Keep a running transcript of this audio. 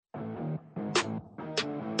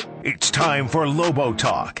It's time for Lobo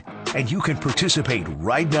Talk, and you can participate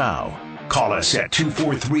right now. Call us at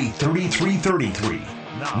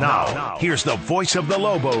 243-3333. Now, here's the voice of the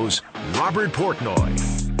Lobos, Robert Portnoy.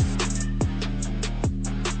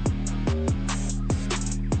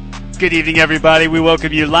 Good evening, everybody. We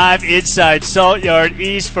welcome you live inside Salt Yard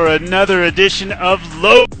East for another edition of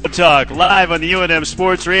Lobo Talk, live on the UNM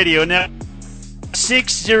Sports Radio Network.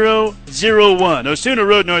 6001 Osuna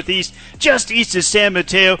Road Northeast, just east of San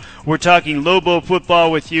Mateo. We're talking Lobo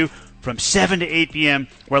football with you from 7 to 8 p.m.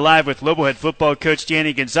 We're live with Lobo head football coach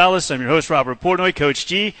Danny Gonzalez. I'm your host, Robert Portnoy. Coach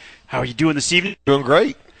G, how are you doing this evening? Doing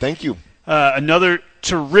great. Thank you. Another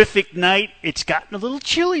terrific night. It's gotten a little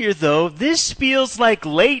chillier, though. This feels like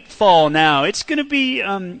late fall now. It's going to be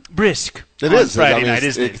brisk. It is. Friday night,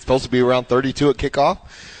 isn't it? It's supposed to be around 32 at kickoff.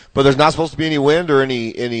 But there's not supposed to be any wind or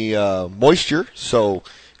any moisture, so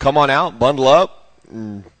come on out, bundle up,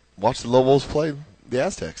 and watch the Lobos play the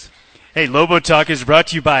Aztecs. Hey, Lobo Talk is brought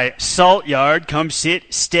to you by Salt Yard. Come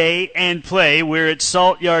sit, stay, and play. We're at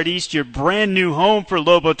Salt Yard East, your brand new home for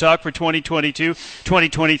Lobo Talk for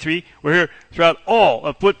 2022-2023. We're here throughout all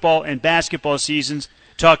of football and basketball seasons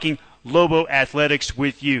talking Lobo athletics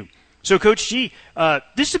with you. So, Coach G,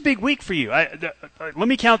 this is a big week for you. Let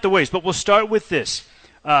me count the ways, but we'll start with this.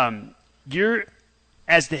 You're,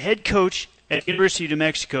 as the head coach at University of New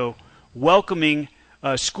Mexico, welcoming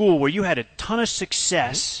a school where you had a ton of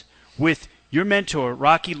success with your mentor,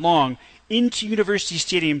 Rocky Long, into University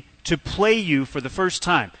Stadium to play you for the first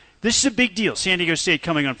time. This is a big deal, San Diego State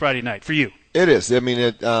coming on Friday night for you. It is. I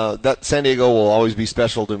mean, that San Diego will always be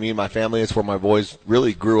special to me and my family. It's where my boys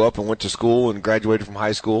really grew up and went to school and graduated from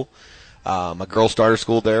high school. My girls started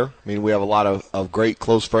school there. I mean, we have a lot of great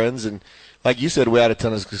close friends, and like you said, we had a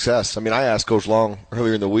ton of success. I mean, I asked Coach Long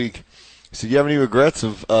earlier in the week, I said, do you have any regrets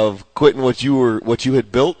of quitting what you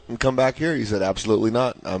had built and come back here? He said, absolutely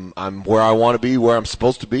not. I'm where I want to be, where I'm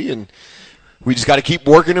supposed to be, and we just got to keep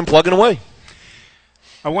working and plugging away.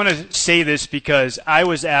 I want to say this because I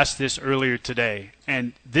was asked this earlier today,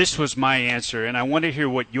 and this was my answer, and I want to hear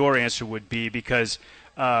what your answer would be because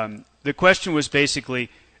the question was basically,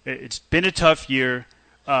 it's been a tough year.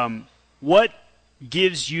 What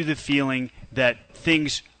gives you the feeling that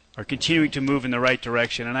things are continuing to move in the right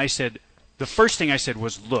direction? And I said, the first thing I said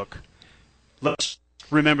was, look, let's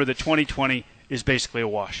remember that 2020 is basically a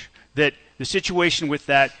wash. That the situation with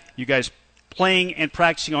that, you guys playing and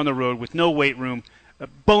practicing on the road with no weight room, a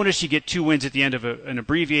bonus you get 2 wins at the end of an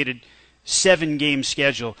abbreviated 7-game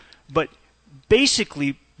schedule. But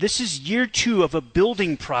basically, this is year 2 of a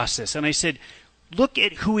building process. And I said, look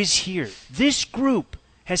at who is here. This group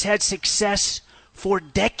has had success for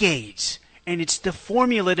decades, and it's the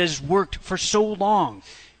formula that has worked for so long.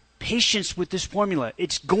 Patience with this formula.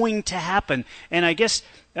 It's going to happen. And I guess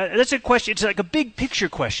that's a question. It's like a big picture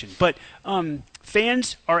question. But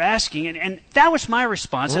fans are asking, and that was my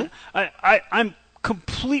response. Mm-hmm. I'm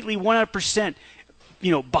completely 100%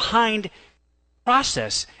 behind the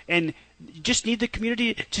process, and you just need the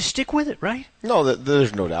community to stick with it, right? No,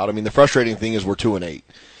 there's no doubt. I mean, the frustrating thing is we're 2-8.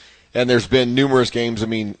 And there's been numerous games. I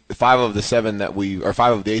mean, 5 of the 8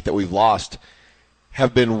 that we've lost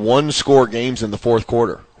have been one-score games in the fourth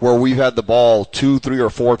quarter, where we've had the ball 2, 3, or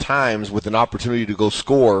 4 times with an opportunity to go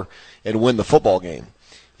score and win the football game.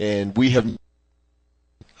 And we have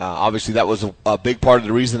obviously that was a big part of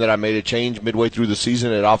the reason that I made a change midway through the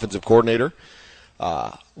season at offensive coordinator.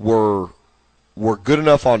 We're good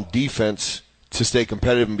enough on defense to stay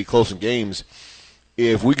competitive and be close in games.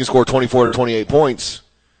 If we can score 24 to 28 points,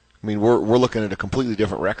 I mean, we're looking at a completely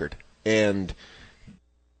different record, and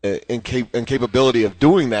capability of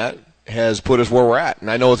doing that has put us where we're at.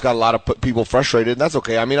 And I know it's got a lot of people frustrated, and that's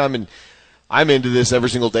okay. I mean, I'm into this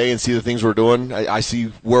every single day and see the things we're doing. I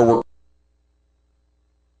see where we're.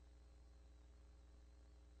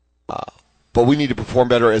 But we need to perform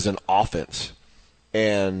better as an offense,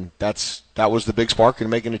 and that was the big spark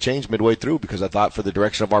in making a change midway through because I thought for the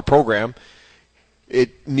direction of our program,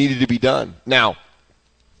 it needed to be done. Now.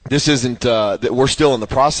 This isn't that we're still in the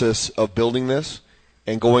process of building this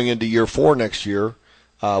and going into year 4 next year,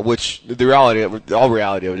 which all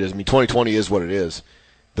reality of it is, I mean, 2020 is what it is.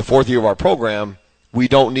 The 4th year of our program, we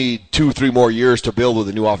don't need 2-3 more years to build with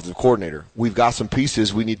a new offensive coordinator. We've got some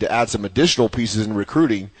pieces. We need to add some additional pieces in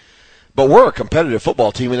recruiting. But we're a competitive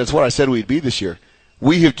football team, and that's what I said we'd be this year.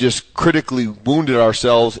 We have just critically wounded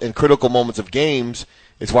ourselves in critical moments of games.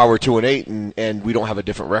 It's why we're 2-8, and we don't have a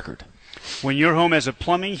different record. When your home has a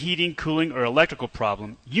plumbing, heating, cooling, or electrical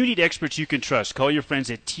problem, you need experts you can trust. Call your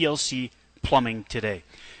friends at TLC Plumbing today.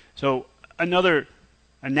 So another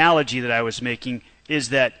analogy that I was making is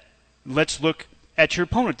that let's look at your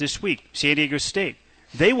opponent this week, San Diego State.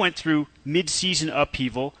 They went through mid-season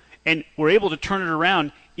upheaval and were able to turn it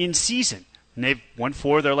around in season. And they've won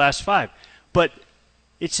 4 of their last 5. But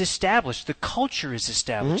it's established. The culture is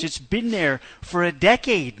established. Mm-hmm. It's been there for a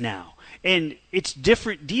decade now. And it's a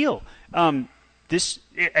different deal. This,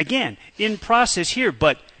 again, in process here,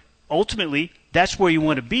 but ultimately that's where you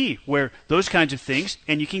want to be, where those kinds of things,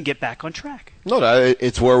 and you can get back on track. No,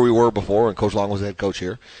 it's where we were before, and Coach Long was the head coach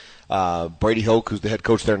here. Brady Hoke, who's the head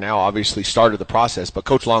coach there now, obviously started the process, but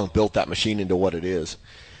Coach Long built that machine into what it is.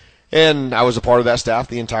 And I was a part of that staff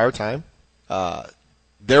the entire time.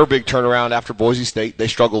 Their big turnaround after Boise State, they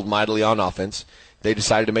struggled mightily on offense. They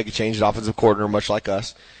decided to make a change at offensive coordinator, much like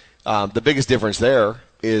us. The biggest difference there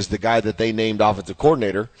is the guy that they named offensive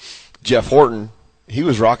coordinator, Jeff Horton. He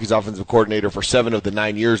was Rocky's offensive coordinator for 7 of the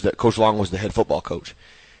 9 years that Coach Long was the head football coach.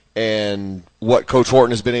 And what Coach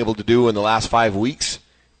Horton has been able to do in the last 5 weeks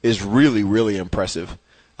is really, really impressive.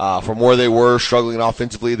 From where they were struggling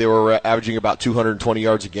offensively, they were averaging about 220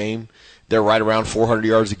 yards a game. They're right around 400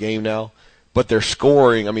 yards a game now. But they're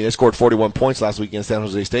scoring. I mean, they scored 41 points last week against San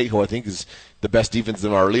Jose State, who I think is the best defense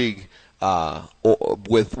in our league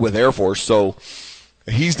with Air Force. So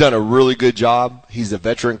he's done a really good job. He's a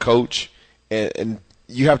veteran coach. And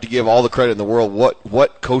you have to give all the credit in the world.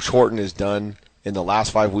 What Coach Horton has done in the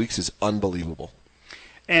last 5 weeks is unbelievable.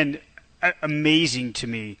 And amazing to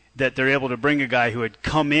me that they're able to bring a guy who had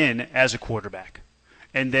come in as a quarterback,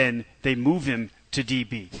 and then they move him to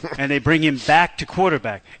DB, and they bring him back to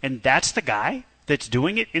quarterback. And that's the guy that's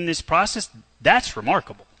doing it in this process? That's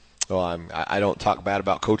remarkable. Well, I don't talk bad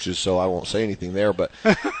about coaches, so I won't say anything there. But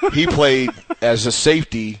he played as a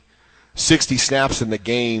safety 60 snaps in the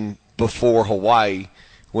game before Hawaii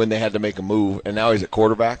when they had to make a move, and now he's at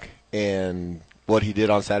quarterback. And what he did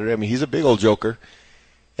on Saturday, I mean, he's a big old joker.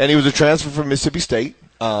 And he was a transfer from Mississippi State.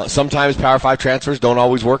 Sometimes Power 5 transfers don't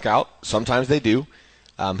always work out. Sometimes they do.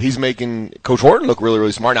 He's making Coach Horton look really,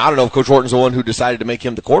 really smart. Now, I don't know if Coach Horton's the one who decided to make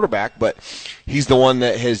him the quarterback, but he's the one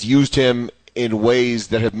that has used him in ways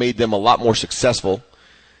that have made them a lot more successful.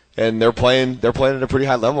 And they're playing at a pretty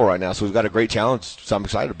high level right now, so we've got a great challenge, so I'm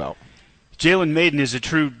excited about. Jalen Maiden is a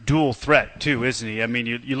true dual threat, too, isn't he? I mean,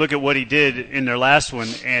 you look at what he did in their last one,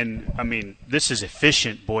 and, I mean, this is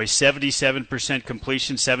efficient, boy. 77%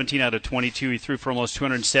 completion, 17 out of 22. He threw for almost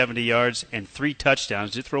 270 yards and 3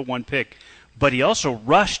 touchdowns. Did throw 1 pick. But he also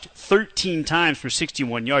rushed 13 times for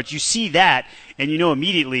 61 yards. You see that, and you know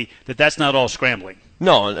immediately that that's not all scrambling.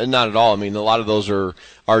 No, not at all. I mean, a lot of those are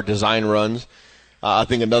design runs. I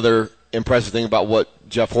think another impressive thing about what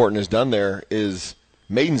Jeff Horton has done there is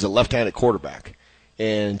Maiden's a left-handed quarterback.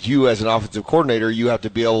 And you, as an offensive coordinator, you have to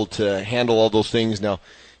be able to handle all those things. Now,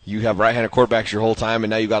 you have right-handed quarterbacks your whole time,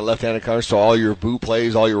 and now you've got a left-handed coach, so all your boot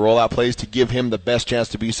plays, all your rollout plays to give him the best chance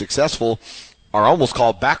to be successful are almost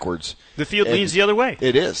called backwards. The field leans the other way.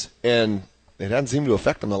 It is, and it hasn't seemed to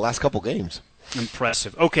affect them the last couple games.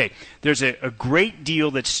 Impressive. Okay, there's a great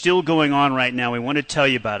deal that's still going on right now. We want to tell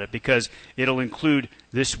you about it because it'll include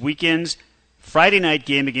this weekend's Friday night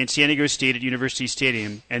game against San Diego State at University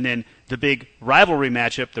Stadium, and then the big rivalry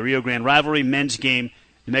matchup, the Rio Grande rivalry men's game,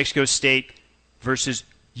 New Mexico State versus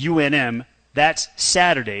UNM. That's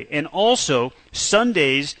Saturday. And also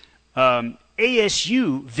Sunday's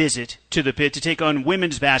ASU visit to the pit to take on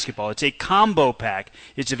women's basketball. It's a combo pack.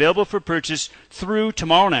 It's available for purchase through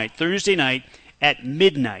tomorrow night, Thursday night at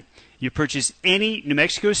midnight. You purchase any New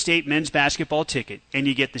Mexico State men's basketball ticket, and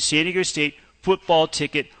you get the San Diego State football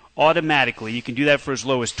ticket automatically. You can do that for as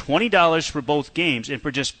low as $20 for both games, and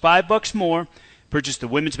for just $5 more, purchase the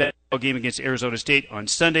women's basketball game against Arizona State on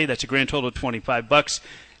Sunday. That's a grand total of $25,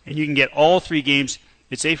 and you can get all 3 games.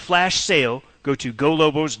 It's a flash sale. Go to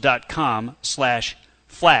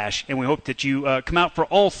golobos.com/flash, and we hope that you come out for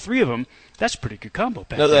all 3 of them. That's a pretty good combo.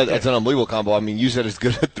 No, that's an unbelievable combo. I mean, you said it's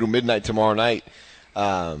good through midnight tomorrow night.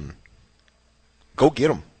 Go get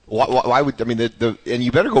them. Why would I mean and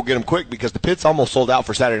you better go get them quick because the pit's almost sold out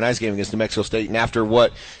for Saturday night's game against New Mexico State, and after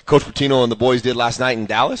what Coach Patino and the boys did last night in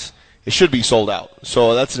Dallas, it should be sold out.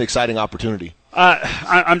 So that's an exciting opportunity.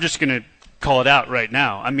 I'm just going to call it out right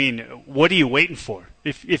now. I mean, what are you waiting for?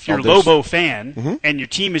 If you're a Lobo fan and your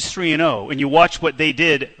team is 3-0 and you watch what they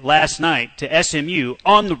did last night to SMU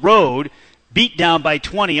on the road, beat down by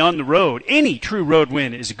 20 on the road, any true road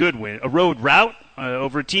win is a good win. A road route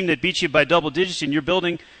over a team that beats you by double digits and you're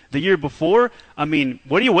building the year before, I mean,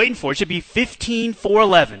 what are you waiting for? It should be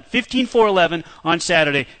 15-4-11. 15-4-11 on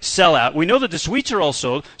Saturday, sellout. We know that the suites are all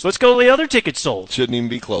sold, so let's go to the other tickets sold. Shouldn't even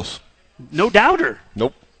be close. No doubter.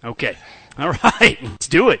 Nope. Okay. All right. Let's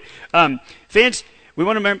do it. Fans, We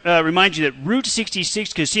want to remind you that Route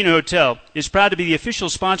 66 Casino Hotel is proud to be the official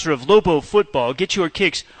sponsor of Lobo Football. Get your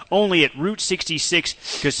kicks only at Route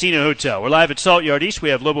 66 Casino Hotel. We're live at Salt Yard East. We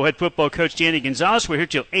have Lobo head football coach Danny Gonzalez. We're here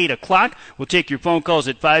till 8 o'clock. We'll take your phone calls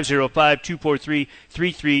at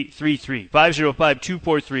 505-243-3333.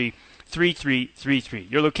 505-243-3333.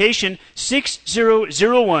 Your location,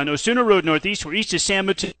 6001 Osuna Road Northeast. We're east of San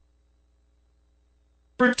Mateo.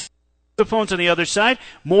 The phones on the other side.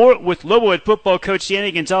 More with Lobo head football coach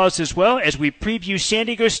Danny Gonzalez as well as we preview San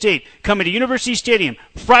Diego State coming to University Stadium.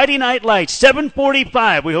 Friday Night Lights,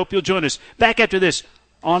 7:45. We hope you'll join us back after this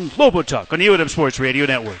on Lobo Talk on the UNM Sports Radio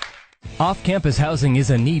Network. Off-campus housing is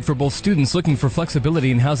a need for both students looking for flexibility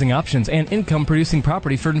in housing options and income-producing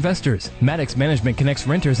property for investors. Maddox Management connects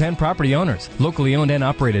renters and property owners. Locally owned and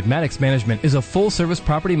operated, Maddox Management is a full-service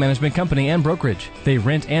property management company and brokerage. They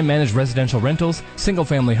rent and manage residential rentals,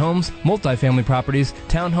 single-family homes, multifamily properties,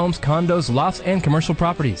 townhomes, condos, lofts, and commercial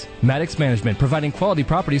properties. Maddox Management providing quality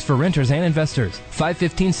properties for renters and investors.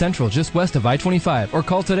 515 Central, just west of I-25, or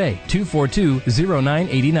call today,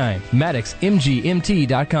 242-0989.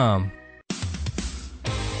 MaddixMGMT.com.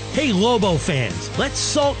 Hey Lobo fans, let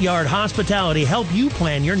Salt Yard Hospitality help you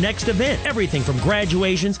plan your next event. Everything from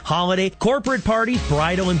graduations, holiday, corporate parties,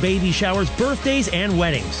 bridal and baby showers, birthdays, and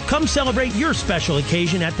weddings. Come celebrate your special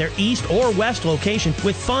occasion at their east or west location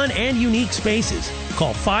with fun and unique spaces.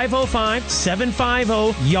 Call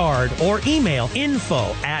 505-750-YARD or email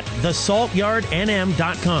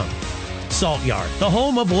info@thesaltyardnm.com. Salt Yard, the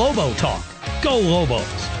home of Lobo Talk. Go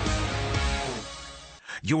Lobos!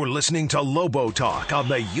 You're listening to Lobo Talk on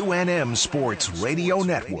the UNM Sports Radio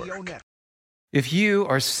Network. If you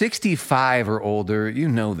are 65 or older, you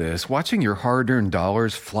know this. Watching your hard-earned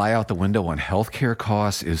dollars fly out the window on healthcare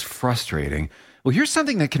costs is frustrating. Well, here's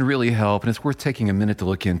something that can really help, and it's worth taking a minute to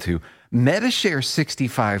look into. MediShare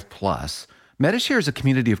 65 Plus. MediShare is a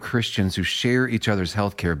community of Christians who share each other's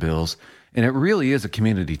healthcare bills, and it really is a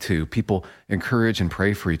community, too. People encourage and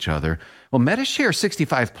pray for each other. Well, MediShare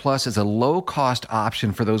 65 Plus is a low-cost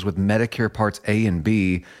option for those with Medicare Parts A and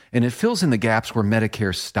B, and it fills in the gaps where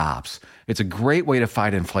Medicare stops. It's a great way to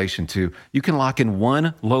fight inflation, too. You can lock in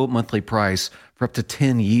one low monthly price for up to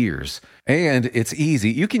 10 years. And it's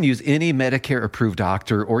easy. You can use any Medicare-approved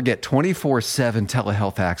doctor or get 24/7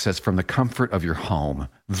 telehealth access from the comfort of your home.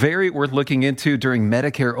 Very worth looking into during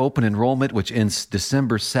Medicare open enrollment, which ends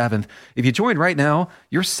December 7th. If you join right now,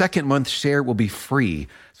 your second month share will be free.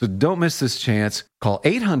 So don't miss this chance. Call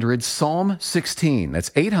 800-PSALM-16.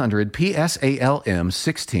 That's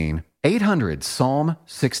 800-PSALM-16.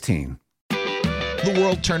 800-PSALM-16. The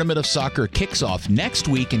World Tournament of Soccer kicks off next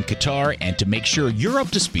week in Qatar, and to make sure you're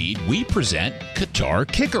up to speed, we present Qatar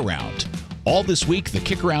Kick Around. All this week, the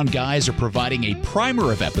Kick Around guys are providing a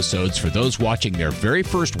primer of episodes for those watching their very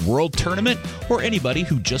first World Tournament or anybody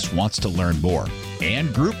who just wants to learn more.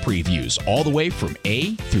 And group previews all the way from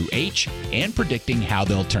A through H and predicting how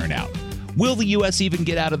they'll turn out. Will the U.S. even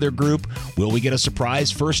get out of their group? Will we get a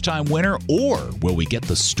surprise first-time winner? Or will we get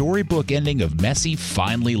the storybook ending of Messi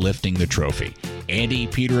finally lifting the trophy? Andy,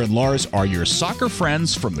 Peter, and Lars are your soccer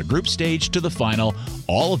friends from the group stage to the final,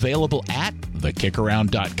 all available at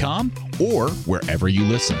thekickaround.com or wherever you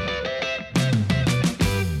listen.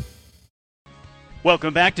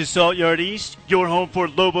 Welcome back to Salt Yard East, your home for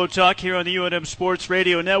Lobo Talk here on the UNM Sports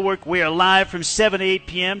Radio Network. We are live from 7 to 8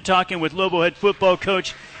 p.m. talking with Lobo head football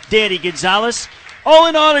coach Danny Gonzalez. All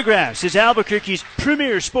In Autographs is Albuquerque's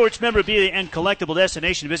premier sports memorabilia and collectible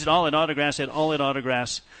destination. Visit All In Autographs at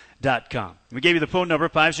allinautographs.com. We gave you the phone number,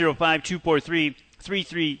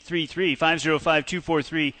 505-243-3333,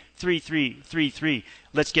 505-243-3333.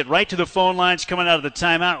 Let's get right to the phone lines coming out of the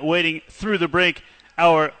timeout, waiting through the break.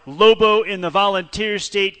 Our Lobo in the Volunteer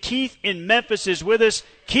State, Keith in Memphis, is with us.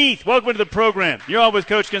 Keith, welcome to the program. You're on with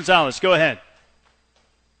Coach Gonzalez. Go ahead.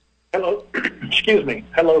 Hello. Excuse me.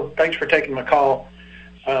 Hello. Thanks for taking my call.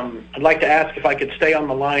 I'd like to ask if I could stay on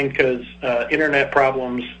the line because internet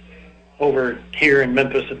problems over here in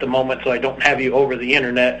Memphis at the moment, so I don't have you over the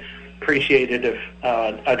internet. Appreciate it if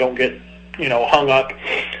I don't get, hung up.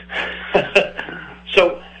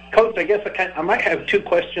 So, Coach, I guess I might have two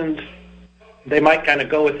questions. They might kind of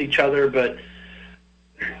go with each other, but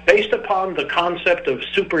based upon the concept of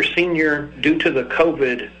super senior due to the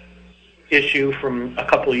COVID issue from a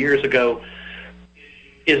couple of years ago,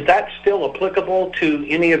 is that still applicable to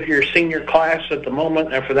any of your senior class at the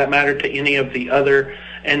moment, and for that matter to any of the other?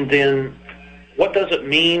 And then what does it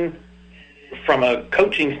mean from a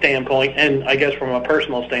coaching standpoint and I guess from a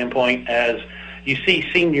personal standpoint as you see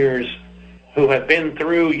seniors who have been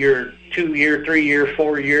through your 2-year, 3-year,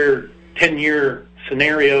 4-year, 10-year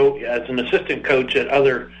scenario as an assistant coach at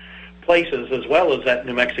other places as well as at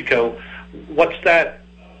New Mexico. What's that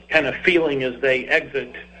kind of feeling as they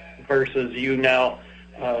exit versus you now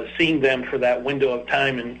seeing them for that window of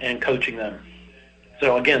time and coaching them?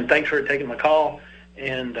 So, again, thanks for taking the call,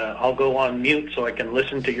 and I'll go on mute so I can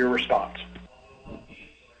listen to your response.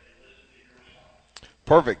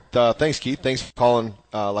 Perfect. Thanks, Keith. Thanks for calling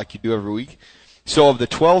like you do every week. So of the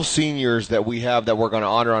 12 seniors that we have that we're going to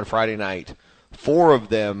honor on Friday night, 4 of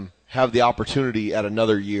them have the opportunity at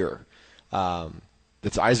another year.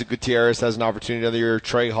 That's Isaac Gutierrez has an opportunity another year,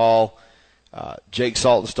 Trey Hall, Jake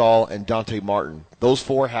Saltonstall, and Dante Martin. Those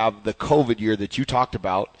 4 have the COVID year that you talked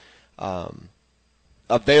about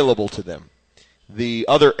available to them. The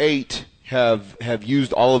other 8 have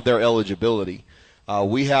used all of their eligibility.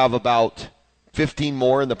 We have about 15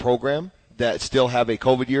 more in the program that still have a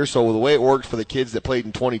COVID year. So the way it worked for the kids that played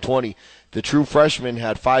in 2020, the true freshmen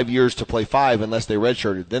had 5 years to play 5 unless they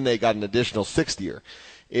redshirted. Then they got an additional 6th year.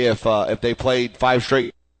 If they played 5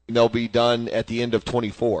 straight, they'll be done at the end of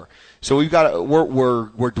 24. So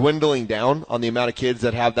we're dwindling down on the amount of kids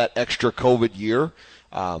that have that extra COVID year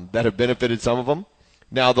that have benefited some of them.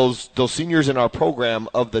 Now those seniors in our program,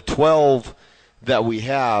 of the 12 that we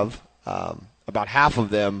have, about half of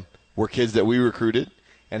them were kids that we recruited,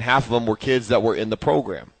 and half of them were kids that were in the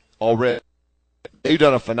program already. They've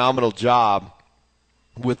done a phenomenal job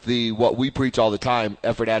with what we preach all the time,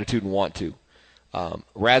 effort, attitude, and want to.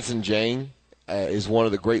 Radson Jane is one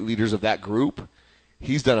of the great leaders of that group.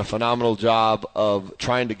 He's done a phenomenal job of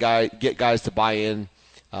trying to get guys to buy in,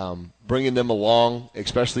 bringing them along,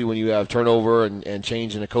 especially when you have turnover and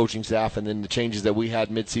change in the coaching staff, and then the changes that we had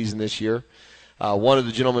midseason this year. One of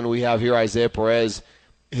the gentlemen we have here, Isaiah Perez,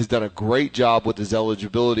 has done a great job with his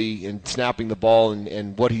eligibility and snapping the ball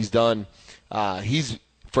and what he's done.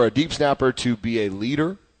 For a deep snapper to be a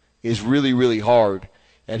leader is really, really hard,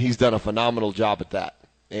 and he's done a phenomenal job at that.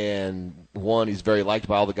 And he's very liked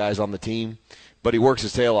by all the guys on the team, but he works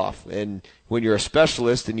his tail off. And when you're a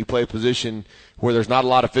specialist and you play a position where there's not a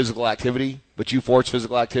lot of physical activity, but you force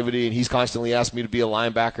physical activity, and he's constantly asked me to be a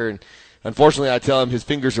linebacker, and unfortunately, I tell him his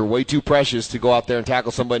fingers are way too precious to go out there and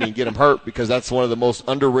tackle somebody and get him hurt, because that's one of the most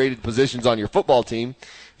underrated positions on your football team.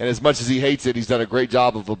 And as much as he hates it, he's done a great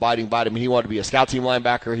job of abiding by it. I mean, he wanted to be a scout team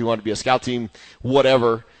linebacker. He wanted to be a scout team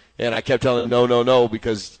whatever. And I kept telling him, no,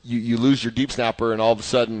 because you lose your deep snapper, and all of a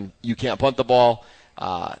sudden you can't punt the ball.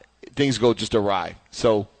 Things go just awry.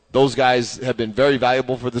 So those guys have been very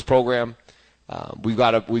valuable for this program. We've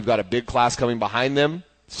got a big class coming behind them.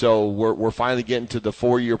 So we're finally getting to the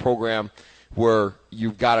 4-year program where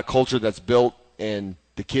you've got a culture that's built, and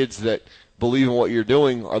the kids that believe in what you're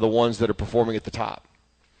doing are the ones that are performing at the top.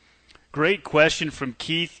 Great question from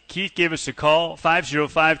Keith. Keith gave us a call,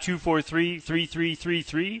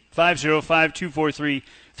 505-243-3333,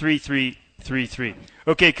 505-243-3333.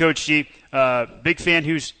 Okay, Coach G, big fan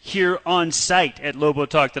who's here on site at Lobo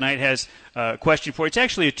Talk tonight has a question for you. It's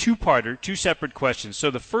actually a two-parter, 2 separate questions.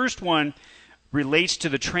 So the first one relates to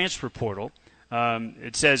the transfer portal.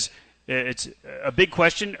 It says it's a big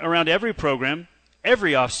question around every program,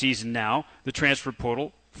 every offseason now, the transfer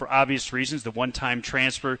portal, for obvious reasons, the one-time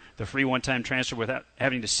transfer, the free one-time transfer without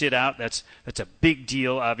having to sit out. That's a big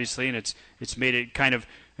deal, obviously, and it's made it kind of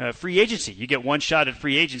free agency. You get one shot at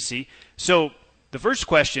free agency. So the first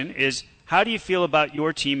question is, how do you feel about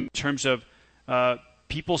your team in terms of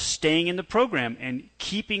people staying in the program and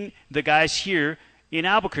keeping the guys here in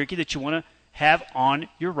Albuquerque that you want to have on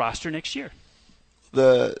your roster next year?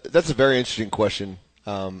 That's a very interesting question,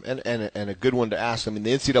 and a good one to ask. I mean,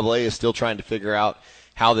 the NCAA is still trying to figure out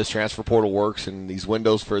how this transfer portal works and these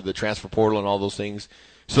windows for the transfer portal and all those things.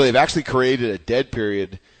 So they've actually created a dead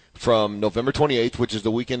period from November 28th, which is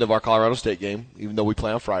the weekend of our Colorado State game, even though we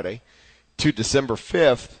play on Friday, to December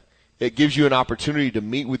 5th. It gives you an opportunity to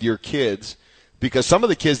meet with your kids, because some of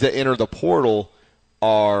the kids that enter the portal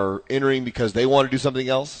are entering because they want to do something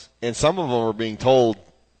else, and some of them are being told,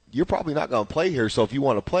 you're probably not going to play here, so if you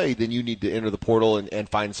want to play, then you need to enter the portal and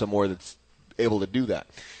find somewhere that's able to do that.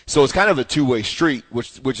 So it's kind of a two-way street,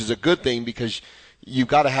 which is a good thing, because you've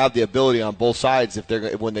got to have the ability on both sides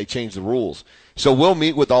when they change the rules. So we'll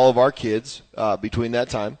meet with all of our kids between that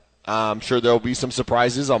time. I'm sure there will be some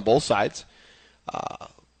surprises on both sides.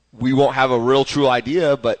 We won't have a real true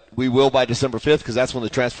idea, but we will by December 5th, because that's when the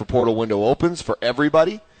transfer portal window opens for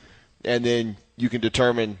everybody, and then you can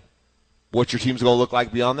determine what your team's going to look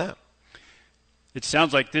like beyond that. It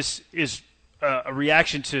sounds like this is a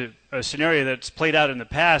reaction to a scenario that's played out in the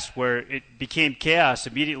past where it became chaos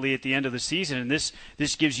immediately at the end of the season, and this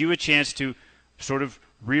gives you a chance to sort of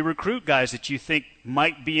re-recruit guys that you think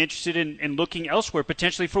might be interested in looking elsewhere,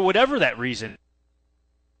 potentially for whatever that reason.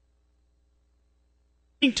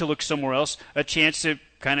 to look somewhere else, a chance to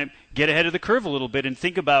kind of get ahead of the curve a little bit and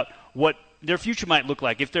think about what their future might look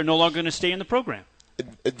like if they're no longer going to stay in the program.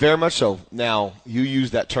 Very much so. Now, you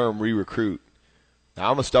use that term re-recruit.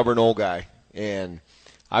 Now, I'm a stubborn old guy, and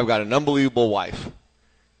I've got an unbelievable wife.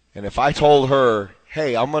 And if I told her,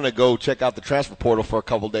 hey, I'm going to go check out the transfer portal for a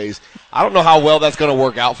couple days, I don't know how well that's going to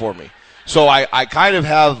work out for me. So I kind of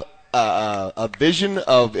have a vision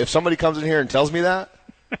of if somebody comes in here and tells me that,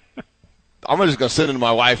 I'm just going to send it to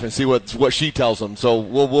my wife and see what she tells them. So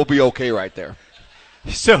we'll be okay right there.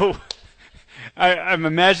 So I'm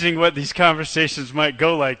imagining what these conversations might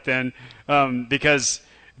go like then, because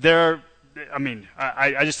I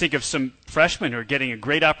just think of some freshmen who are getting a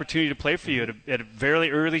great opportunity to play for you at a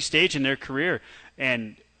very early stage in their career,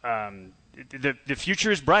 and the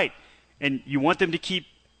future is bright, and you want them to keep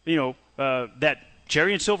that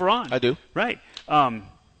cherry and silver on. I do. Right.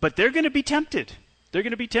 But they're going to be tempted. They're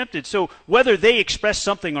going to be tempted. So whether they express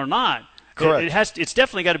something or not, correct. It's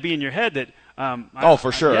definitely got to be in your head that.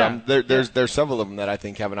 For sure. Yeah. There's several of them that I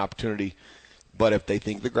think have an opportunity, but if they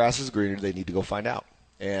think the grass is greener, they need to go find out,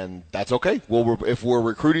 and that's okay. If we're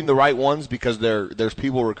recruiting the right ones because there's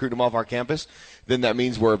people recruiting them off our campus, then that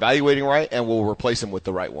means we're evaluating right, and we'll replace them with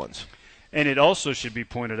the right ones. And it also should be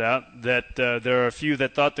pointed out that there are a few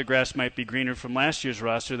that thought the grass might be greener from last year's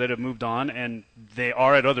roster that have moved on, and they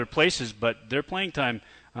are at other places, but their playing time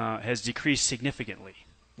has decreased significantly.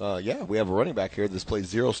 We have a running back here that's played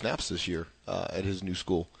 0 snaps this year at his new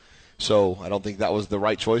school. So I don't think that was the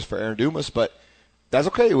right choice for Aaron Dumas, but that's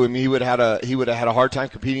okay. I mean, he would have had a hard time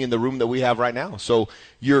competing in the room that we have right now. So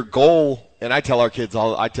your goal, and I tell our kids,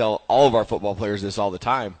 I tell all of our football players this all the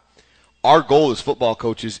time, our goal as football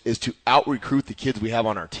coaches is to out-recruit the kids we have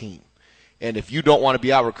on our team. And if you don't want to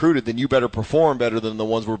be out-recruited, then you better perform better than the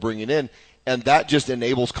ones we're bringing in. And that just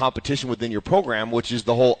enables competition within your program, which is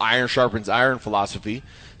the whole iron sharpens iron philosophy.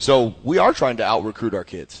 So we are trying to out-recruit our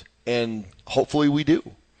kids, and hopefully we do.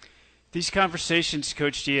 These conversations,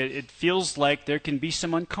 Coach G, it feels like there can be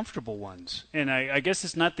some uncomfortable ones. And I guess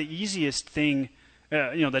it's not the easiest thing,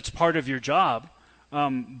 that's part of your job,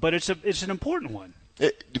 but it's an important one.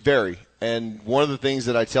 Very. And one of the things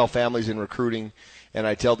that I tell families in recruiting, and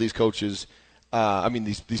I tell these coaches,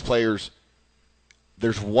 these players,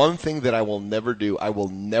 there's one thing that I will never do. I will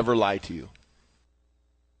never lie to you.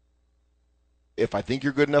 If I think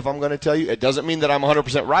you're good enough, I'm going to tell you. It doesn't mean that I'm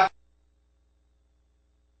 100% right.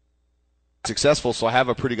 Successful, so I have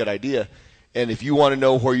a pretty good idea. And if you want to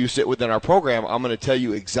know where you sit within our program, I'm going to tell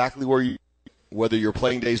you exactly whether your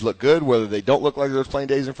playing days look good, whether they don't look like there's playing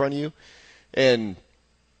days in front of you. And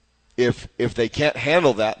if they can't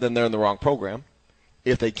handle that, then they're in the wrong program.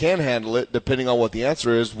 If they can handle it, depending on what the answer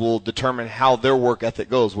is, will determine how their work ethic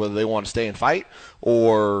goes, whether they want to stay and fight,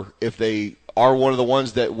 or if they are one of the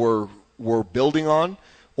ones that we're building on,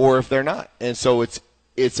 or if they're not. And so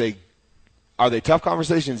are they tough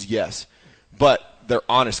conversations? Yes. But they're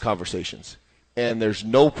honest conversations. And there's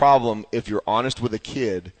no problem if you're honest with a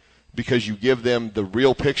kid because you give them the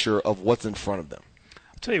real picture of what's in front of them.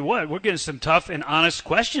 Tell you what, we're getting some tough and honest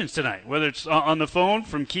questions tonight, whether it's on the phone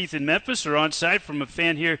from Keith in Memphis or on site from a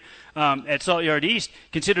fan here at Salt Yard East.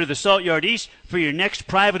 Consider the Salt Yard East for your next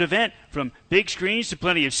private event. From big screens to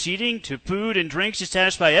plenty of seating to food and drinks to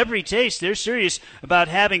satisfy every taste. They're serious about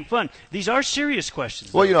having fun. These are serious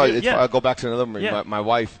questions. Well, I'll go back to another one. Yeah. My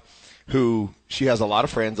wife, she has a lot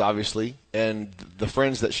of friends, obviously, and the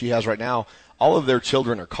friends that she has right now, all of their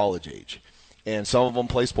children are college age. And some of them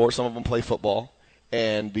play sports, some of them play football.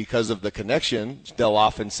 And because of the connection, they'll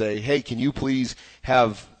often say, hey, can you please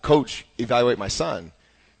have Coach evaluate my son?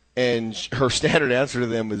 And her standard answer to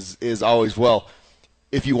them is always, well,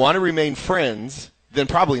 if you want to remain friends, then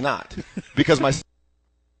probably not. Because my son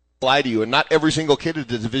will lie to you, and not every single kid is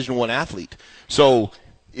a Division I athlete. So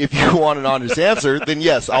if you want an honest answer, then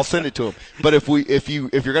yes, I'll send it to him. But if you're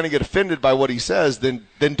going to get offended by what he says, then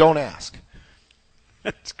don't ask.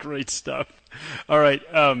 That's great stuff. All right.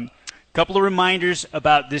 Couple of reminders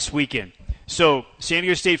about this weekend. So, San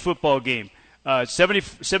Diego State football game,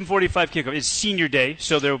 7:45 kickoff. It's senior day,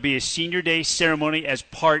 so there will be a senior day ceremony as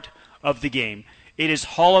part of the game. It is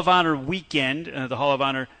Hall of Honor weekend. The Hall of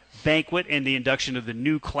Honor banquet and the induction of the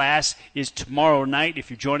new class is tomorrow night. If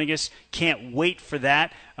you're joining us, can't wait for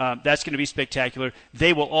that. That's going to be spectacular.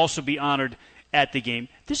 They will also be honored at the game.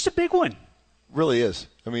 This is a big one. Really is.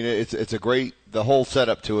 I mean, it's a great, the whole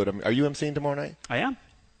setup to it. I mean, are you emceeing tomorrow night? I am.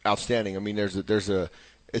 Outstanding. I mean, it's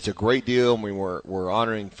a great deal. I mean, we're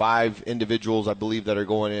honoring 5 individuals, I believe, that are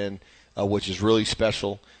going in, which is really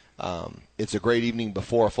special. It's a great evening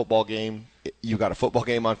before a football game. You've got a football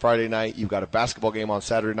game on Friday night. You've got a basketball game on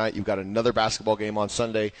Saturday night. You've got another basketball game on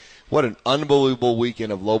Sunday. What an unbelievable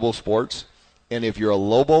weekend of Lobo sports. And if you're a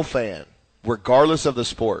Lobo fan, regardless of the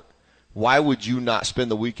sport, why would you not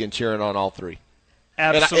spend the weekend cheering on all three?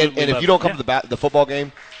 Absolutely. And if you don't come to the football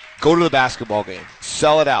game, go to the basketball game.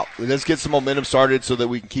 Sell it out. Let's get some momentum started so that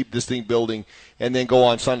we can keep this thing building, and then go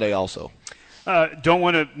on Sunday also. Don't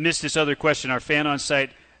want to miss this other question. Our fan on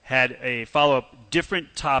site had a follow-up,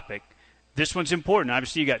 different topic. This one's important.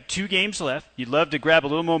 Obviously, you got 2 games left. You'd love to grab a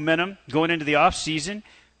little momentum going into the off season.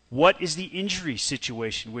 What is the injury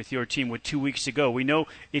situation with your team with 2 weeks to go? We know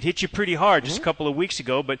it hit you pretty hard just a couple of weeks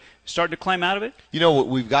ago, but starting to climb out of it? You know,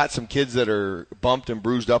 we've got some kids that are bumped and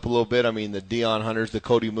bruised up a little bit. I mean, the Deion Hunters, the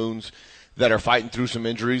Cody Moons that are fighting through some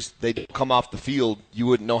injuries. They don't come off the field. You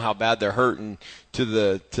wouldn't know how bad they're hurting to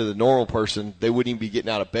the normal person. They wouldn't even be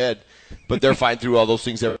getting out of bed, but they're fighting through all those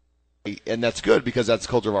things every day, and that's good because that's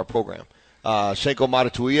the culture of our program. Shenko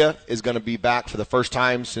Matatuia is going to be back for the first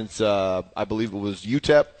time since I believe it was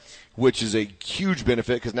UTEP, which is a huge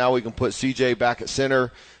benefit because now we can put CJ back at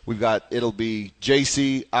center. It'll be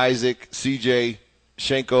JC, Isaac, CJ,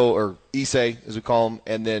 Shenko, or Issei as we call him,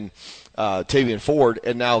 and then Tavian Ford,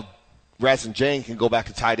 and now Ratson Jane can go back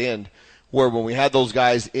to tight end, where when we had those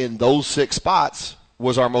guys in those 6 spots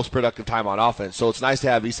was our most productive time on offense. So it's nice to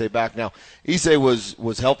have Issei back now. Issei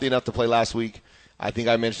was healthy enough to play last week. I think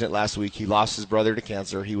I mentioned it last week. He lost his brother to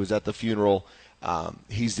cancer. He was at the funeral.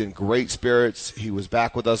 He's in great spirits. He was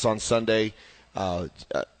back with us on Sunday.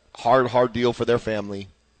 Hard deal for their family,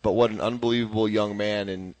 but what an unbelievable young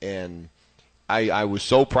man. And I was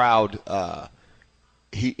so proud.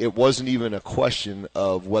 It wasn't even a question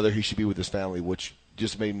of whether he should be with his family, which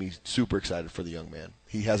just made me super excited for the young man.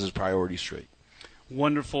 He has his priorities straight.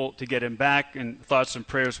 Wonderful to get him back, and thoughts and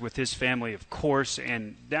prayers with his family, of course.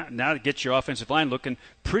 And now to get your offensive line looking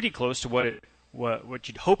pretty close to what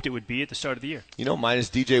you'd hoped it would be at the start of the year. You know, minus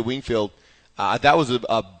DJ Wingfield, that was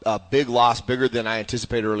a big loss, bigger than I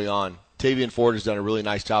anticipated early on. Tavian Ford has done a really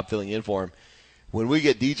nice job filling in for him. When we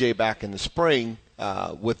get DJ back in the spring,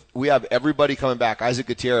 we have everybody coming back. Isaac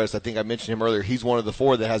Gutierrez, I think I mentioned him earlier. He's one of the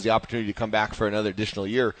 4 that has the opportunity to come back for another additional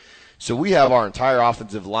year. So we have our entire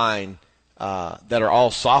offensive line that are all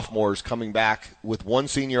sophomores coming back with 1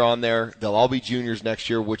 senior on there. They'll all be juniors next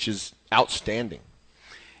year, which is outstanding.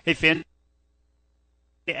 Hey, fan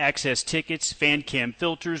access tickets, fan cam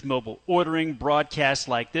filters, mobile ordering, broadcasts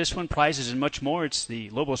like this one, prizes, and much more. It's the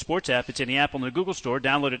Lobo Sports app. It's in the Apple and the Google Store.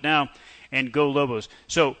 Download it now and go Lobos.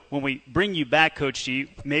 So when we bring you back, Coach G,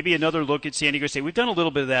 maybe another look at San Diego State. We've done a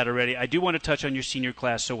little bit of that already. I do want to touch on your senior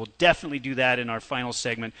class, so we'll definitely do that in our final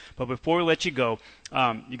segment. But before we let you go,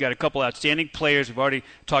 you got a couple outstanding players. We've already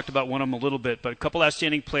talked about one of them a little bit, but a couple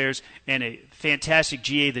outstanding players and a fantastic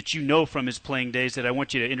GA that you know from his playing days that I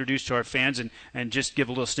want you to introduce to our fans and just give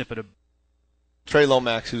a little snippet of. Trey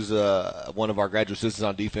Lomax, who's one of our graduate assistants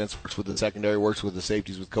on defense, works with the secondary, works with the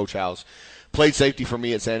safeties with Coach House. Played safety for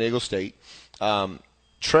me at San Diego State.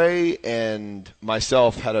 Trey and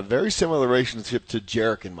myself had a very similar relationship to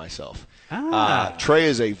Jarek and myself. Trey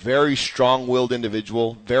is a very strong-willed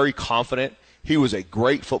individual, very confident. He was a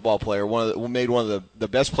great football player. Made one of the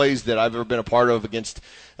best plays that I've ever been a part of against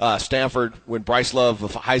Stanford when Bryce Love, a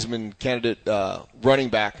Heisman candidate running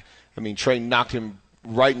back, Trey knocked him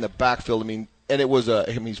right in the backfield. And it was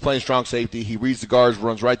he's playing strong safety. He reads the guards,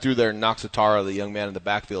 runs right through there, and knocks Atara, the young man, in the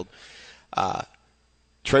backfield.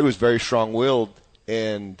 Trey was very strong-willed,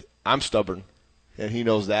 and I'm stubborn, and he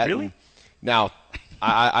knows that. Really? Now,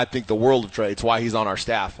 I think the world of Trey. It's why he's on our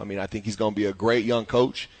staff. I think he's going to be a great young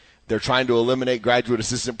coach. They're trying to eliminate graduate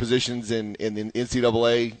assistant positions in the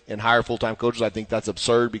NCAA and hire full-time coaches. I think that's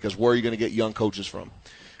absurd because where are you going to get young coaches from?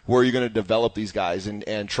 Where are you going to develop these guys?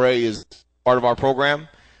 And Trey is part of our program.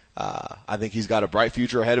 I think he's got a bright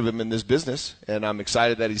future ahead of him in this business, and I'm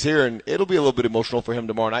excited that he's here. And it'll be a little bit emotional for him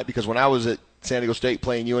tomorrow night because when I was at San Diego State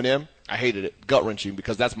playing UNM, I hated it, gut-wrenching,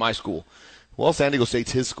 because that's my school. Well, San Diego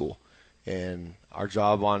State's his school, and our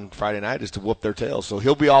job on Friday night is to whoop their tails. So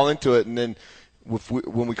he'll be all into it, and then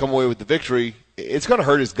when we come away with the victory, it's going to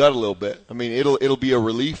hurt his gut a little bit. It'll be a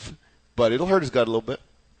relief, but it'll hurt his gut a little bit.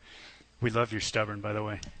 We love your stubborn, by the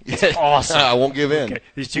way. It's awesome. I won't give in. Okay.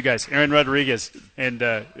 These 2 guys, Aaron Rodriguez and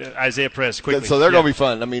Isaiah Perez, quickly. So they're going to be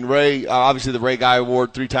fun. Ray, obviously the Ray Guy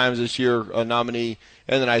Award 3 times this year, a nominee.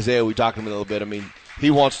 And then Isaiah, we talked to him a little bit.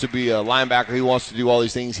 He wants to be a linebacker. He wants to do all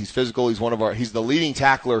these things. He's physical. He's the leading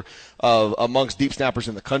tackler amongst deep snappers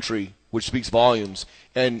in the country, which speaks volumes.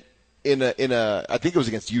 And in a I think it was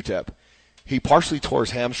against UTEP, he partially tore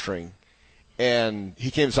his hamstring, and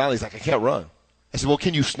he came silent. He's like, I can't run. I said, well,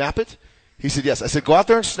 can you snap it? He said, yes. I said, go out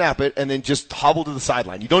there and snap it and then just hobble to the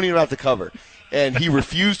sideline. You don't even have to cover. And he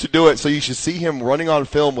refused to do it, so you should see him running on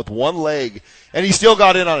film with one leg, and he still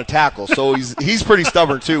got in on a tackle. So he's pretty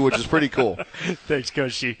stubborn, too, which is pretty cool. Thanks,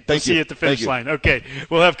 Coach G. Thank we'll you. See you at the finish Thank line. Okay,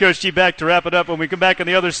 we'll have Coach G back to wrap it up. When we come back on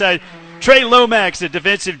the other side, Trey Lomax, the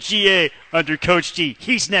defensive GA under Coach G.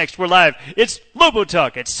 He's next. We're live. It's Lobo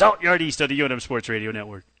Talk at Salt Yard East on the UNM Sports Radio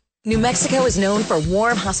Network. New Mexico is known for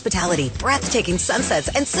warm hospitality, breathtaking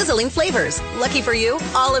sunsets, and sizzling flavors. Lucky for you,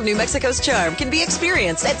 all of New Mexico's charm can be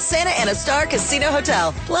experienced at Santa Ana Star Casino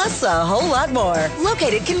Hotel, plus a whole lot more.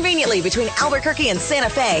 Located conveniently between Albuquerque and Santa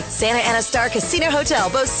Fe, Santa Ana Star Casino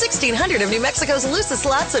Hotel boasts 1,600 of New Mexico's loosest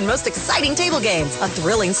slots and most exciting table games, a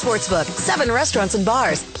thrilling sports book, 7 restaurants and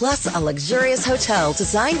bars, plus a luxurious hotel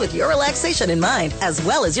designed with your relaxation in mind, as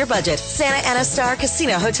well as your budget. Santa Ana Star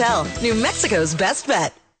Casino Hotel, New Mexico's best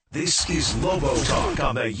bet. This is Lobo Talk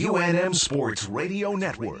on the UNM Sports Radio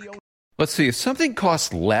Network. Let's see, if something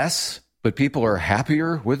costs less, but people are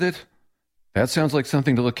happier with it, that sounds like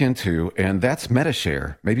something to look into, and that's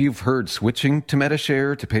MediShare. Maybe you've heard switching to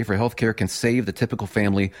MediShare to pay for healthcare can save the typical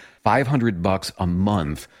family $500 a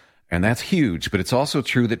month, and that's huge, but it's also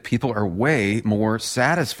true that people are way more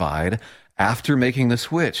satisfied after making the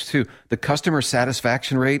switch, too. The customer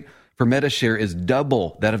satisfaction rate for MediShare is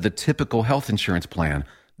double that of the typical health insurance plan.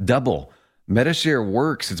 Double. MediShare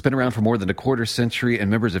works. It's been around for more than a quarter century, and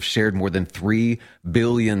members have shared more than $3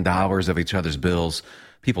 billion of each other's bills.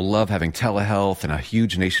 People love having telehealth and a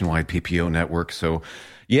huge nationwide PPO network. So,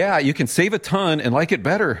 yeah, you can save a ton and like it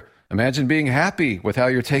better. Imagine being happy with how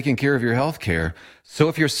you're taking care of your health care. So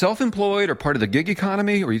if you're self-employed or part of the gig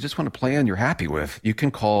economy, or you just want a plan you're happy with, you can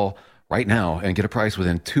call right now and get a price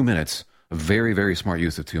within 2 minutes. A very, very smart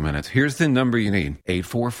use of 2 minutes. Here's the number you need.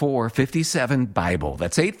 844-57-BIBLE.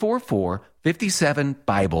 That's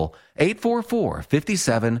 844-57-BIBLE.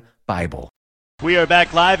 844-57-BIBLE. We are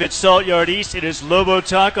back live at Salt Yard East. It is Lobo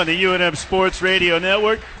Talk on the UNM Sports Radio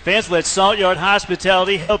Network. Fans, let Salt Yard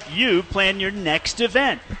Hospitality help you plan your next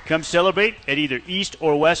event. Come celebrate at either East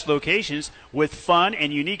or West locations with fun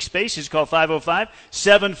and unique spaces. Call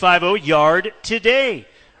 505-750-YARD today.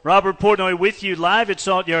 Robert Portnoy with you live at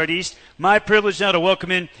Salt Yard East. My privilege now to welcome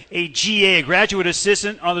in a GA, a graduate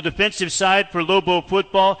assistant on the defensive side for Lobo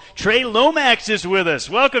football. Trey Lomax is with us.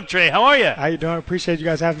 Welcome, Trey. How are you? How you doing? Appreciate you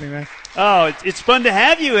guys having me, man. Oh, it's fun to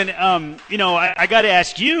have you. And, I got to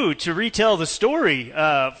ask you to retell the story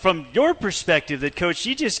from your perspective that Coach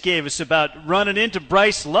G just gave us about running into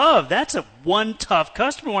Bryce Love. That's one tough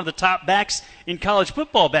customer, one of the top backs in college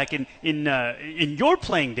football back in your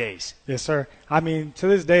playing days. Yes, sir. I mean, to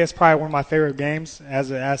this day, it's probably one of my favorite games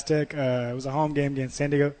as an Aztec. It was a home game against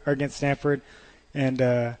against Stanford. And,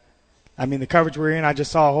 the coverage we were in, I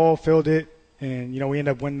just saw a hole, filled it, and, we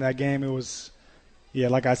ended up winning that game. It was – yeah,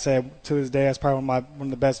 like I said, to this day, that's probably one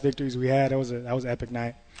of the best victories we had. That was an epic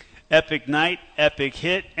night. Epic night, epic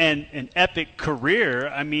hit, and an epic career.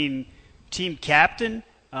 I mean, team captain.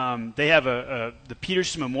 They have the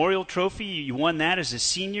Peterson Memorial Trophy. You won that as a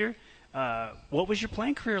senior. What was your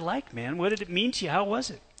playing career like, man? What did it mean to you? How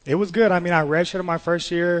was it? It was good. I mean, I redshirted my first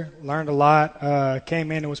year, learned a lot.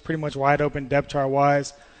 Came in, it was pretty much wide open depth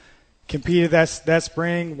chart-wise. Competed that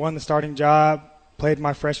spring, won the starting job. Played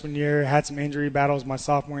my freshman year, had some injury battles my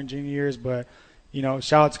sophomore and junior years, but,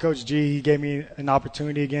 shout out to Coach G. He gave me an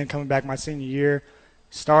opportunity again coming back my senior year.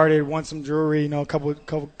 Started, won some jewelry, a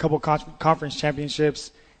couple conference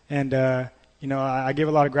championships, and, I give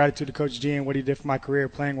a lot of gratitude to Coach G and what he did for my career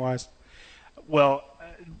playing-wise. Well,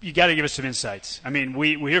 you got to give us some insights. I mean,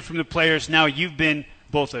 we hear from the players. Now you've been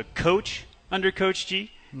both a coach under Coach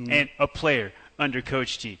G and a player under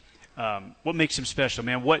Coach G. What makes him special,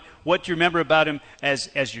 man? What do you remember about him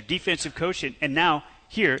as your defensive coach and now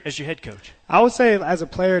here as your head coach? I would say as a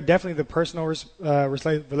player, definitely the personal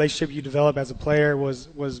relationship you develop as a player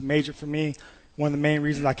was major for me. One of the main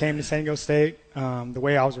reasons I came to San Diego State, the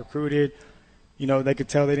way I was recruited, they could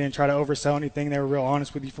tell they didn't try to oversell anything. They were real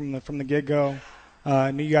honest with you from the get-go.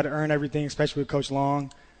 Knew you got to earn everything, especially with Coach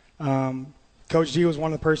Long. Coach G was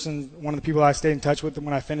one of the people I stayed in touch with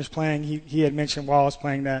when I finished playing. He had mentioned while I was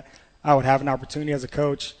playing that I would have an opportunity as a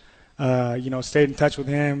coach. Stayed in touch with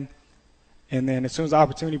him. And then as soon as the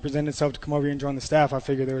opportunity presented itself to come over here and join the staff, I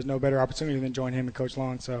figured there was no better opportunity than join him and Coach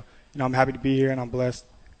Long. So, I'm happy to be here and I'm blessed.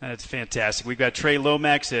 That's fantastic. We've got Trey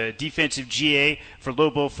Lomax, a defensive GA for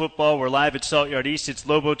Lobo football. We're live at Salt Yard East. It's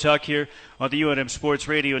Lobo Talk here on the UNM Sports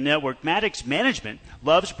Radio Network. Maddox Management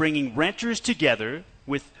loves bringing renters together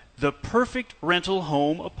with the perfect rental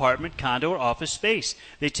home, apartment, condo, or office space.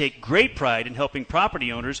 They take great pride in helping property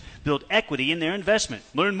owners build equity in their investment.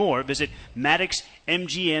 Learn more. Visit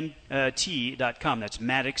MaddoxMGMT.com. That's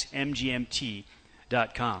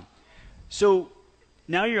MaddoxMGMT.com. So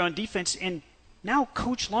now you're on defense, and now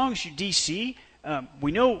Coach Long's your DC.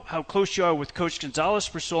 We know how close you are with Coach Gonzalez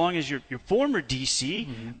for so long as your former DC.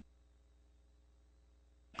 Mm-hmm.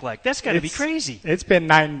 Like that's got to be crazy. It's been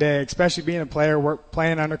night and day, especially being a player,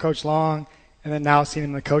 playing under Coach Long, and then now seeing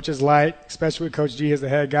him in the coach's light, especially with Coach G as the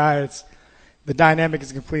head guy. The dynamic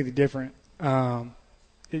is completely different. Being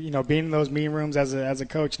in those meeting rooms as a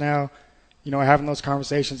coach now, having those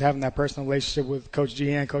conversations, having that personal relationship with Coach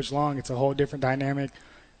G and Coach Long, it's a whole different dynamic.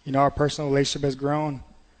 Our personal relationship has grown,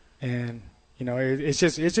 and it's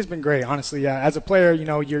just been great, honestly. Yeah, as a player,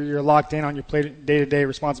 you're locked in on your day-to-day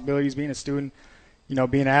responsibilities, being a student.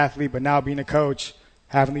 Being an athlete, but now being a coach,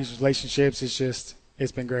 having these relationships, it's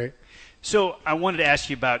been great. So I wanted to ask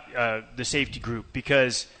you about the safety group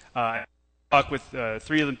because I talked with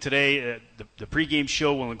three of them today. The pregame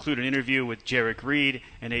show will include an interview with Jarek Reed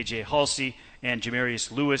and A.J. Halsey and Jamarius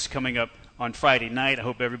Lewis coming up on Friday night. I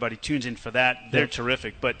hope everybody tunes in for that. They're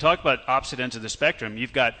terrific. But talk about opposite ends of the spectrum.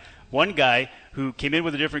 You've got one guy who came in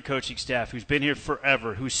with a different coaching staff, who's been here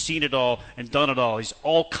forever, who's seen it all and done it all. He's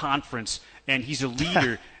all conference, and he's a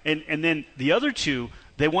leader. and then the other two,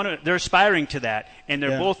 they're aspiring to that, and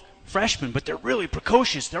they're both freshmen, but they're really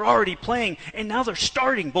precocious. They're already playing, and now they're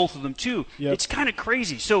starting, both of them too. Yep. It's kind of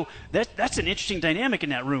crazy. So that's an interesting dynamic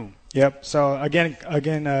in that room. Yep. So again,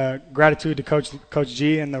 gratitude to Coach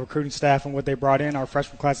G and the recruiting staff and what they brought in. Our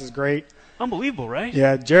freshman class is great. Unbelievable, right?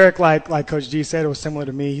 Yeah, Jarek, like Coach G said, it was similar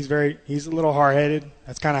to me. He's a little hard-headed.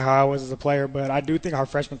 That's kind of how I was as a player. But I do think our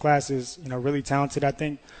freshman class is really talented. I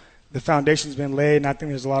think the foundation's been laid, and I think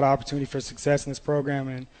there's a lot of opportunity for success in this program.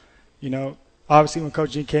 And obviously when Coach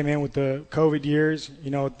G came in with the COVID years,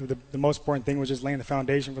 the most important thing was just laying the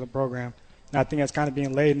foundation for the program. And I think that's kind of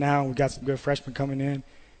being laid now. We got some good freshmen coming in,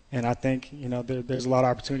 and I think there's a lot of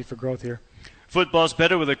opportunity for growth here. Football's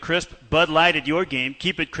better with a crisp Bud Light at your game.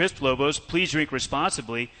 Keep it crisp, Lobos. Please drink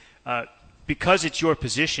responsibly. Because it's your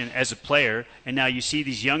position as a player, and now you see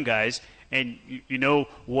these young guys, and you know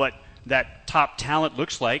what that top talent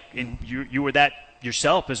looks like, and you were that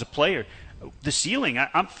yourself as a player. The ceiling,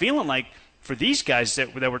 I'm feeling like for these guys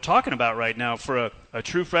that we're talking about right now, for a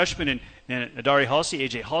true freshman and Adari Halsey,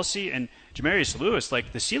 A.J. Halsey, and Jamarius Lewis,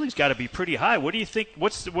 like the ceiling's got to be pretty high. What do you think?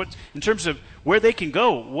 What's in terms of where they can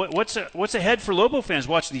go? What's ahead for Lobo fans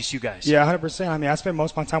watching these two guys? Yeah, 100%. I mean, I spent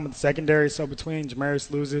most of my time with the secondary, so between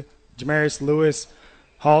Jamarius Lewis,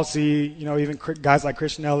 Halsey, even guys like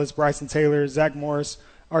Christian Ellis, Bryson Taylor, Zach Morris,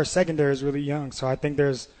 our secondary is really young. So I think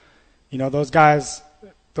there's, those guys,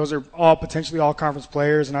 those are all potentially all conference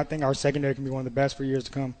players, and I think our secondary can be one of the best for years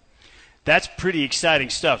to come. That's pretty exciting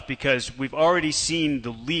stuff because we've already seen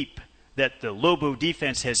the leap that the Lobo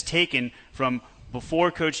defense has taken from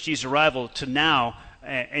before Coach G's arrival to now,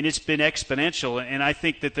 and it's been exponential. And I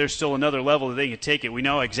think that there's still another level that they can take it. We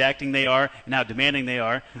know how exacting they are and how demanding they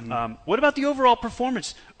are. Mm-hmm. What about the overall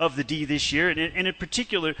performance of the D this year, and in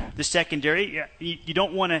particular the secondary? You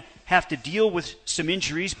don't want to have to deal with some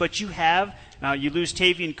injuries, but you have. You lose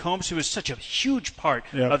Tavian Combs, who is such a huge part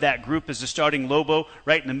of that group as the starting Lobo,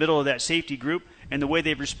 right in the middle of that safety group, and the way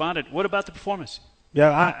they've responded. What about the performance?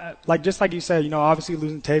 Yeah, just like you said, obviously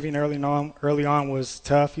losing Tavian early on was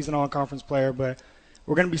tough. He's an all-conference player, but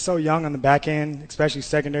we're going to be so young on the back end, especially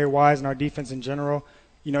secondary-wise, and our defense in general.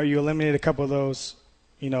 You eliminate a couple of those,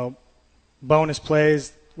 bonus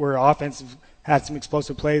plays where offense had some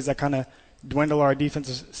explosive plays that kind of dwindle our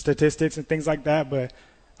defensive statistics and things like that. But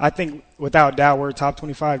I think without doubt we're a top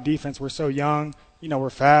 25 defense. We're so young. We're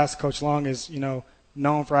fast. Coach Long is,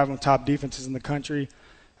 known for having top defenses in the country.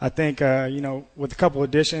 I think, with a couple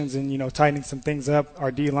additions and, tightening some things up,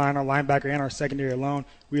 our D-line, our linebacker, and our secondary alone,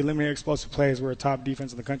 we eliminate explosive plays. We're a top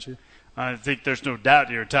defense in the country. I think there's no doubt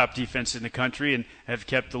you're a top defense in the country and have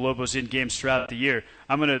kept the Lobos in games throughout the year.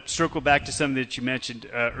 I'm going to circle back to something that you mentioned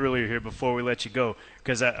earlier here before we let you go,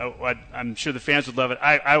 because I'm sure the fans would love it.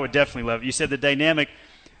 I would definitely love it. You said the dynamic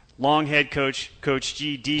Long head coach, Coach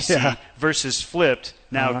G, DC, versus flipped.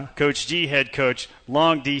 Now, Coach G head coach,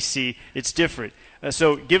 Long DC. It's different.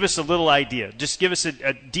 So give us a little idea. Just give us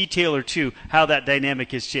a detail or two how that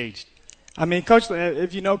dynamic has changed. I mean, Coach,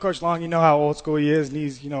 if you know Coach Long, you know how old school he is, and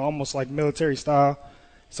he's, almost like military style.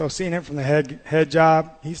 So seeing him from the head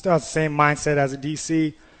job, he still has the same mindset as a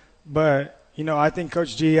DC. But, I think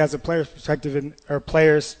Coach G has a player's perspective or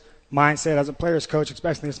player's mindset as a player's coach,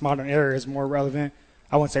 especially in this modern era, is more relevant.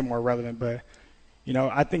 I wouldn't say more relevant, but,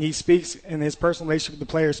 I think he speaks in his personal relationship with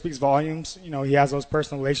the player speaks volumes. He has those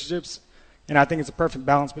personal relationships. And I think it's a perfect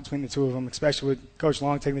balance between the two of them, especially with Coach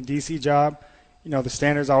Long taking the DC job. The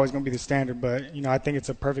standard's always going to be the standard, but, I think it's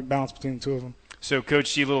a perfect balance between the two of them. So,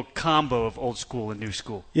 Coach G, a little combo of old school and new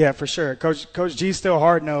school. Yeah, for sure. Coach G's still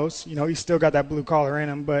hard-nosed. He's still got that blue collar in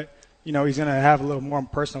him, but, he's going to have a little more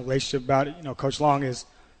personal relationship about it. Coach Long is,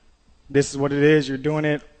 this is what it is, you're doing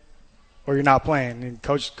it, or you're not playing. And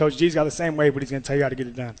Coach G's got the same way, but he's going to tell you how to get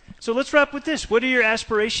it done. So let's wrap with this. What are your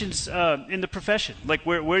aspirations in the profession? Like,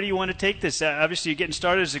 where do you want to take this? Obviously, you're getting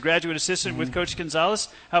started as a graduate assistant with Coach Gonzalez.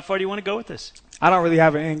 How far do you want to go with this? I don't really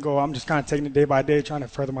have an end goal. I'm just kind of taking it day by day, trying to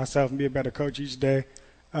further myself and be a better coach each day,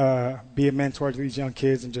 be a mentor to these young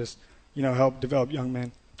kids, and just, help develop young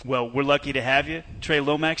men. Well, we're lucky to have you. Trey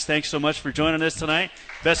Lomax, thanks so much for joining us tonight.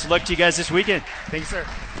 Best of luck to you guys this weekend. Thanks, sir.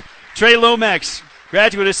 Trey Lomax,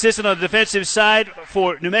 graduate assistant on the defensive side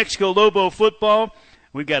for New Mexico Lobo football.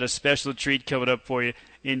 We've got a special treat coming up for you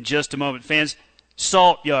in just a moment. Fans,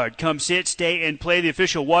 Salt Yard. Come sit, stay, and play. The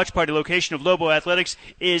official watch party location of Lobo Athletics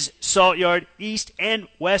is Salt Yard East and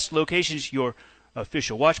West locations. Your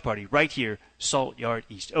official watch party right here, Salt Yard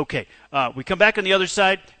East. Okay, we come back on the other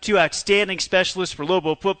side. Two outstanding specialists for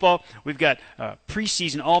Lobo football. We've got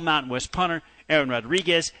preseason All-Mountain West punter Aaron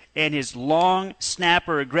Rodriguez and his long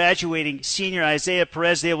snapper, graduating senior Isaiah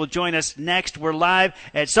Perez. They will join us next. We're live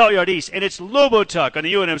at Salt Yard East, and it's Lobo Talk on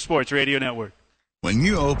the UNM Sports Radio Network. When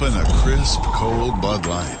you open a crisp, cold Bud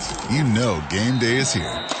Light, you know game day is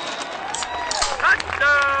here.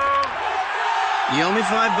 Touchdown! You owe me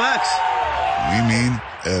 $5. We mean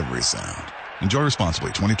every sound. Enjoy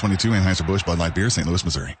responsibly. 2022 Anheuser-Busch Bud Light Beer, St. Louis,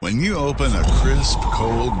 Missouri. When you open a crisp,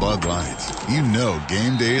 cold Bud Light, you know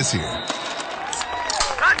game day is here.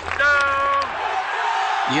 Touchdown!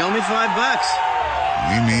 You owe me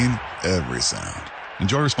 $5. We mean every sound.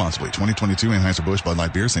 Enjoy responsibly. 2022 Anheuser-Busch Bud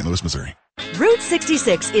Light Beer, St. Louis, Missouri. Route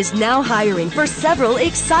 66 is now hiring for several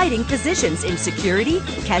exciting positions in security,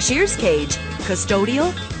 cashier's cage,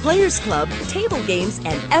 custodial, players club, table games,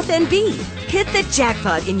 and F&B. Hit the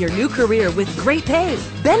jackpot in your new career with great pay,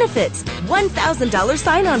 benefits, $1,000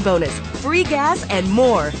 sign-on bonus, free gas, and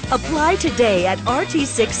more. Apply today at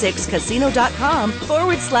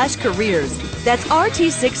rt66casino.com/careers. That's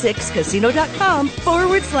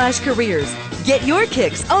rt66casino.com/careers. Get your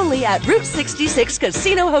kicks only at Route 66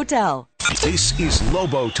 Casino Hotel. This is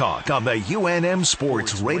Lobo Talk on the UNM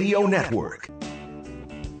Sports Radio Network.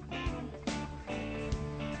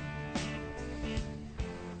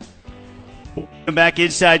 Welcome back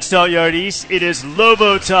inside Salt Yard East. It is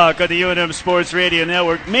Lobo Talk on the UNM Sports Radio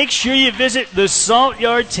Network. Make sure you visit the Salt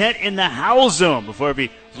Yard tent in the Howl Zone before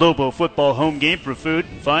every Lobo football home game for food,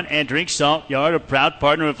 fun, and drink. Salt Yard, a proud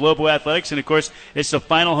partner of Lobo Athletics. And, of course, it's the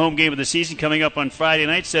final home game of the season coming up on Friday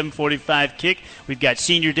night, 7:45 kick. We've got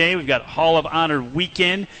Senior Day. We've got Hall of Honor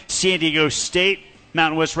weekend. San Diego State,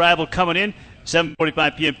 Mountain West rival coming in.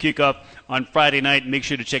 7:45 p.m. kickoff on Friday night. Make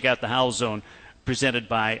sure to check out the Howl Zone presented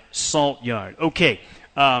by Salt Yard. Okay,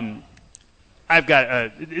 I've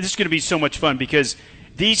got this is going to be so much fun because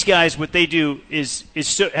these guys, what they do is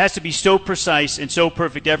has to be so precise and so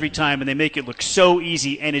perfect every time, and they make it look so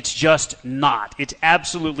easy, and it's just not. It's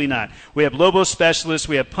absolutely not. We have Lobo specialists.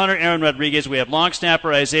 We have punter Aaron Rodriguez. We have long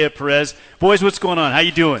snapper Isaiah Perez. Boys, what's going on? How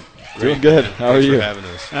you doing? Doing good. How are you?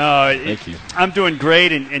 Thanks for having us. Thank you. I'm doing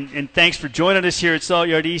great, and thanks for joining us here at Salt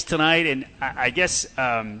Yard East tonight. And I guess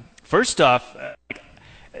first off,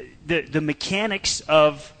 the mechanics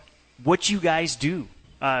of what you guys do.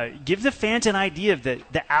 Give the fans an idea of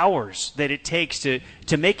the hours that it takes to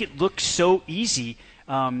make it look so easy.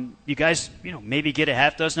 You guys, maybe get a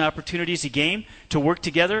half dozen opportunities a game to work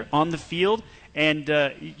together on the field, and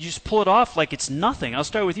you just pull it off like it's nothing. I'll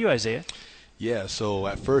start with you, Isaiah. Yeah, so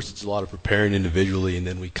at first it's a lot of preparing individually, and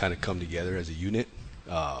then we kind of come together as a unit,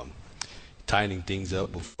 tightening things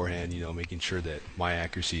up beforehand, making sure that my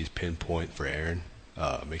accuracy is pinpoint for Aaron,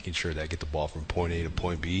 making sure that I get the ball from point A to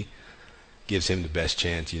point B. Gives him the best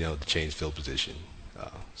chance, to change field position.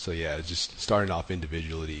 So yeah, just starting off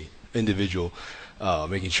individual,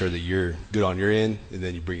 making sure that you're good on your end, and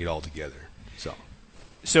then you bring it all together.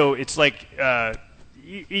 So it's like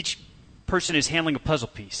each person is handling a puzzle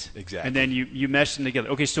piece. Exactly. And then you mesh them together.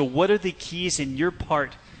 Okay, so what are the keys in your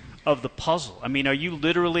part of the puzzle? I mean, are you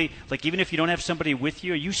literally, like, even if you don't have somebody with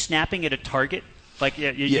you, are you snapping at a target? Like,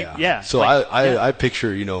 yeah. So like, I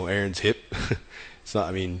picture, Aaron's hip. It's not.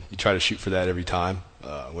 I mean, you try to shoot for that every time.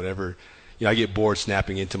 Whenever, I get bored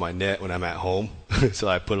snapping into my net when I'm at home, so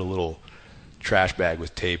I put a little trash bag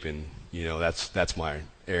with tape, and that's my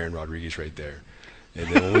Aaron Rodriguez right there. And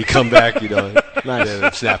then when we come back,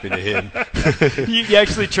 I'm snapping to him. You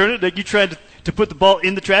actually turn it? Like you tried to put the ball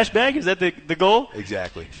in the trash bag? Is that the goal?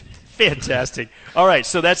 Exactly. Fantastic. All right,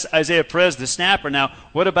 so that's Isaiah Perez, the snapper. Now,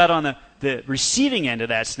 what about on the receiving end of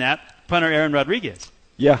that snap, punter Aaron Rodriguez?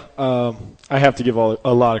 Yeah, I have to give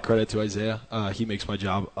a lot of credit to Isaiah. He makes my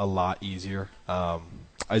job a lot easier.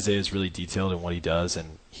 Isaiah is really detailed in what he does,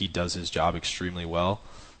 and he does his job extremely well.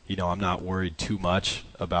 I'm not worried too much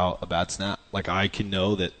about a bad snap. Like, I can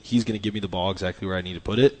know that he's going to give me the ball exactly where I need to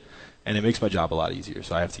put it, and it makes my job a lot easier.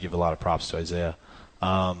 So I have to give a lot of props to Isaiah.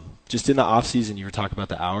 Just in the off season, you were talking about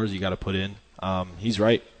the hours you got to put in. He's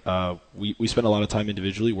right. We spend a lot of time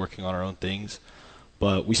individually working on our own things,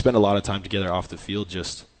 but we spend a lot of time together off the field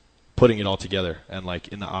just putting it all together. And like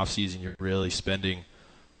in the off season, you're really spending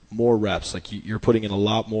more reps. Like you're putting in a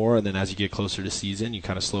lot more, and then as you get closer to season, you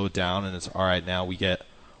kind of slow it down, and it's all right. Now we get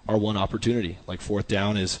our one opportunity. Like fourth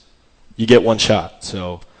down is you get one shot.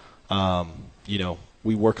 So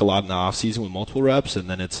we work a lot in the off season with multiple reps, and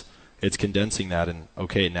then it's condensing that, and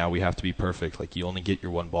okay, now we have to be perfect. Like you only get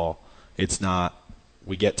your one ball. It's not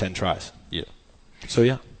we get 10 tries. Yeah. So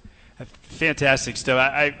yeah. Fantastic stuff.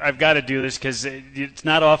 I've got to do this because it's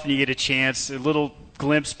not often you get a chance. A little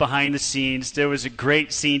glimpse behind the scenes. There was a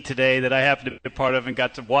great scene today that I happened to be a part of and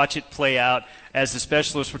got to watch it play out as the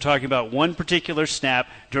specialists were talking about one particular snap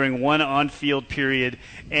during one on-field period.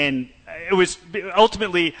 And it was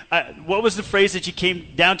ultimately, what was the phrase that you came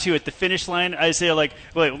down to at the finish line? Isaiah,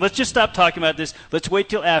 wait, let's just stop talking about this. Let's wait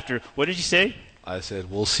till after. What did you say? I said,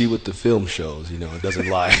 we'll see what the film shows. It doesn't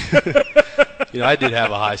lie. I did have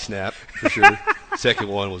a high snap for sure. Second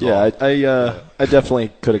one was I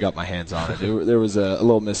definitely could have got my hands on it. There was a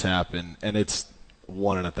little mishap, and it's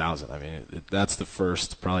 1 in 1,000. I mean, that's the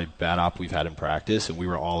first probably bad op we've had in practice, and we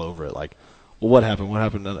were all over it. Like, well, what happened? What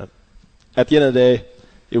happened? At the end of the day,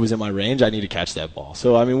 it was in my range. I need to catch that ball.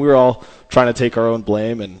 So I mean, we were all trying to take our own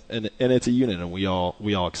blame, and it's a unit, and we all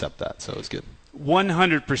accept that. So it's good.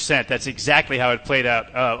 100%. That's exactly how it played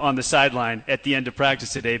out on the sideline at the end of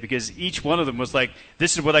practice today, because each one of them was like,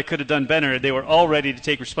 this is what I could have done better. They were all ready to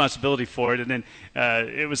take responsibility for it. And then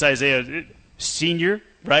it was Isaiah, senior,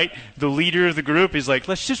 right, the leader of the group. He's like,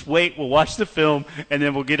 let's just wait. We'll watch the film, and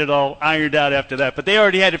then we'll get it all ironed out after that. But they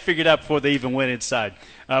already had it figured out before they even went inside.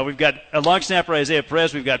 We've got a long snapper, Isaiah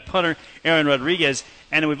Perez. We've got punter, Aaron Rodriguez.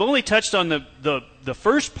 And we've only touched on the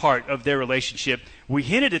first part of their relationship. We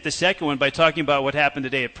hinted at the second one by talking about what happened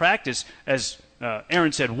today at practice. As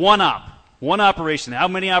Aaron said, one operation. How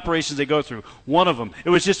many operations they go through? One of them. It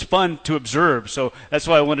was just fun to observe. So that's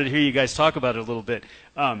why I wanted to hear you guys talk about it a little bit.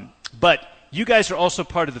 But you guys are also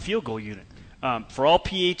part of the field goal unit for all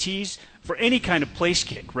PATs, for any kind of place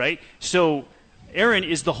kick, right? So Aaron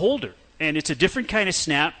is the holder, and it's a different kind of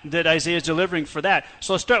snap that Isaiah is delivering for that.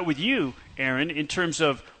 So I'll start with you, Aaron, in terms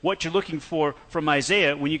of what you're looking for from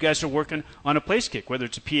Isaiah when you guys are working on a place kick, whether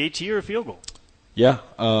it's a PAT or a field goal. Yeah,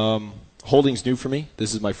 holding's new for me.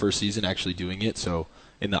 This is my first season actually doing it. So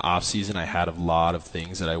in the off season, I had a lot of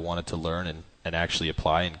things that I wanted to learn and actually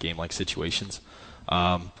apply in game-like situations.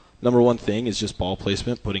 Number one thing is just ball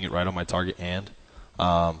placement, putting it right on my target hand,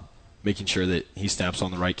 making sure that he snaps on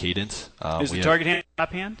the right cadence. Is the target hand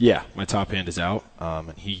top hand? Yeah, my top hand is out,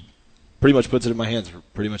 and he pretty much puts it in my hands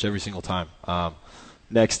pretty much every single time.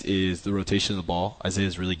 Next is the rotation of the ball.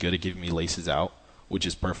 Isaiah's really good at giving me laces out, which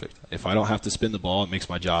is perfect. If I don't have to spin the ball, it makes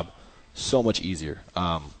my job so much easier.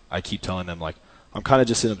 I keep telling them, like, I'm kind of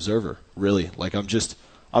just an observer, really. Like, I'm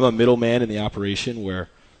a middleman in the operation where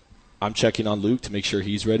I'm checking on Luke to make sure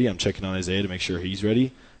he's ready. I'm checking on Isaiah to make sure he's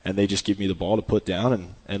ready. And they just give me the ball to put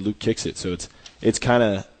down, and Luke kicks it. So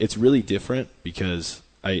it's really different because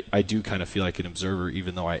I do kind of feel like an observer,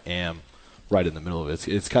 even though I am right in the middle of it.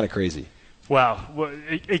 It's kind of crazy. Wow. Well,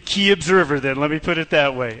 a key observer then, let me put it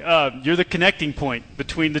that way. You're the connecting point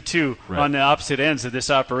between the two on the opposite ends of this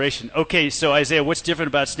operation. Okay, so Isaiah, what's different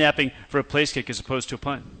about snapping for a place kick as opposed to a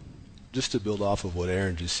punt? Just to build off of what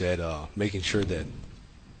Aaron just said, making sure that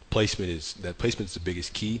placement is the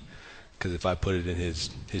biggest key, because if I put it in his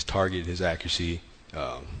target, his accuracy,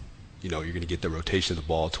 you're going to get the rotation of the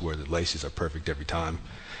ball to where the laces are perfect every time.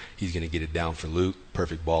 He's going to get it down for Luke,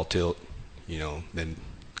 perfect ball tilt, then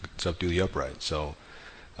it's up through the upright. So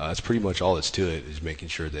that's pretty much all that's to it, is making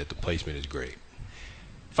sure that the placement is great.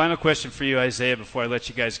 Final question for you, Isaiah, before I let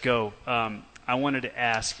you guys go. I wanted to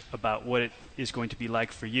ask about what it is going to be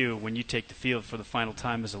like for you when you take the field for the final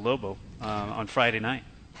time as a Lobo on Friday night.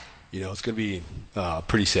 It's going to be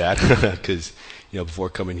pretty sad because, before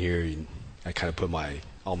coming here, I kind of put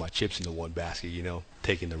all my chips into one basket,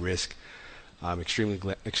 taking the risk. I'm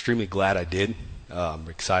extremely glad I did. I'm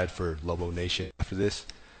excited for Lobo Nation after this.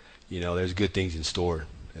 there's good things in store.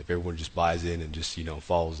 If everyone just buys in and just,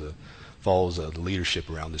 follows the leadership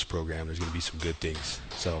around this program, there's going to be some good things.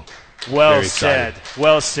 So, well said.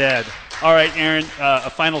 Well said. All right, Aaron, a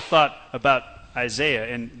final thought about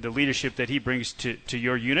Isaiah and the leadership that he brings to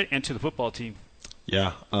your unit and to the football team.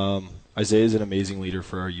 Yeah, Isaiah is an amazing leader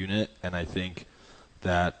for our unit, and I think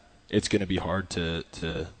that it's going to be hard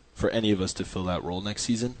for any of us to fill that role next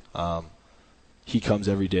season. He comes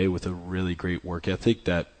every day with a really great work ethic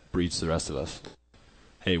that breeds the rest of us.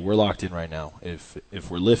 Hey, we're locked in right now.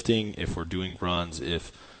 If we're lifting, if we're doing runs,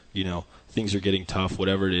 if things are getting tough,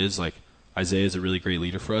 whatever it is, like Isaiah is a really great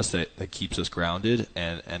leader for us that keeps us grounded,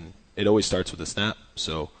 and it always starts with a snap.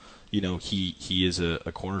 So he is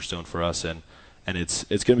a cornerstone for us, and it's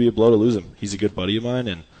going to be a blow to lose him. He's a good buddy of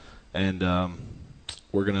mine, and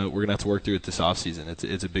we're gonna have to work through it this off season.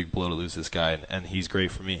 It's a big blow to lose this guy, and he's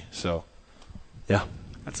great for me. So yeah.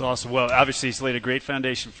 That's awesome. Well, obviously, he's laid a great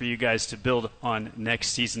foundation for you guys to build on next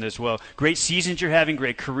season as well. Great seasons you're having,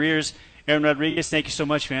 great careers. Aaron Rodriguez, thank you so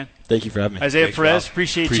much, man. Thank you for having me. Isaiah Thanks, Perez, Rob.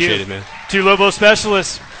 appreciate it, man. 2 Lobo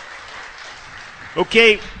specialists.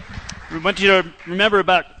 Okay, we want you to remember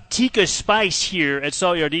about Tikka Spice here at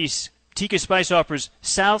Salt Yard East. Tikka Spice offers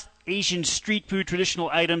South Asian street food,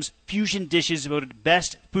 traditional items, fusion dishes, voted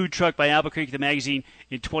best food truck by Albuquerque the Magazine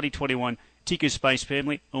in 2021. Tikka Spice,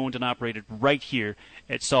 family owned and operated right here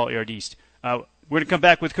at Salt Yard East. We're going to come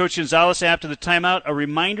back with Coach Gonzalez after the timeout. A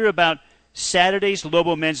reminder about Saturday's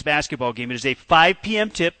Lobo men's basketball game. It is a 5 p.m.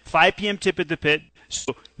 tip at the pit,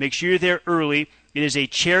 so make sure you're there early. It is a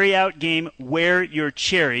cherry out game. Wear your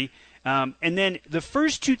cherry. And then the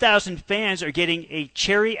first 2,000 fans are getting a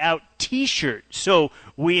cherry out T-shirt. So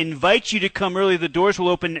we invite you to come early. The doors will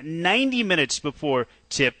open 90 minutes before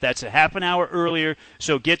tip. That's a half an hour earlier.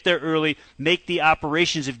 So get there early. Make the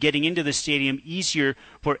operations of getting into the stadium easier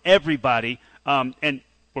for everybody. And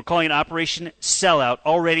we're calling it Operation Sellout.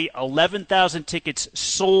 Already 11,000 tickets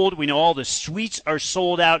sold. We know all the suites are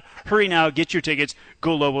sold out. Hurry now. Get your tickets.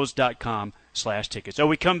 GoLobos.com/tickets. So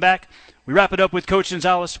we come back. We wrap it up with Coach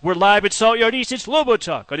Gonzalez. We're live at Salt Yard East. It's Lobo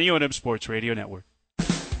Talk on the UNM Sports Radio Network.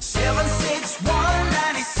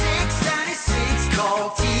 761-9696.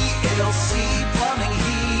 Call TLC Plumbing,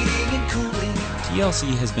 Heating, and Cooling.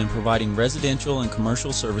 TLC has been providing residential and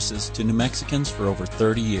commercial services to New Mexicans for over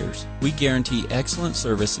 30 years. We guarantee excellent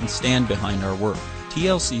service and stand behind our work.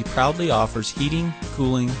 TLC proudly offers heating,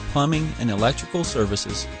 cooling, plumbing, and electrical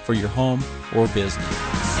services for your home or business.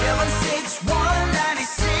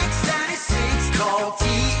 761-9696. Call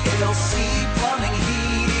TLC Plumbing,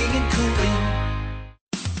 Heating, and Cooling.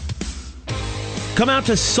 Come out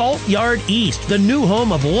to Salt Yard East, the new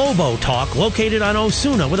home of Lobo Talk, located on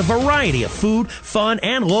Osuna, with a variety of food, fun,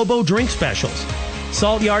 and Lobo drink specials.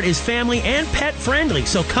 Salt Yard is family and pet friendly,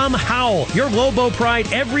 so come howl your Lobo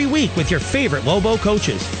pride every week with your favorite Lobo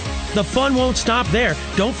coaches. The fun won't stop there.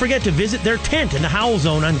 Don't forget to visit their tent in the Howl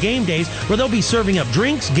Zone on game days, where they'll be serving up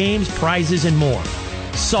drinks, games, prizes, and more.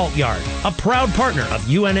 Salt Yard, a proud partner of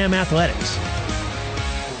UNM Athletics.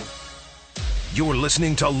 You're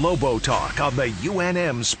listening to Lobo Talk on the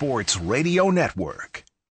UNM Sports Radio Network.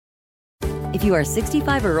 If you are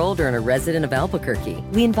 65 or older and a resident of Albuquerque,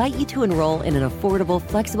 we invite you to enroll in an affordable,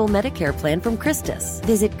 flexible Medicare plan from Christus.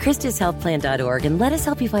 Visit ChristusHealthPlan.org and let us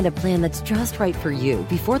help you find a plan that's just right for you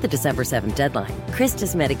before the December 7th deadline.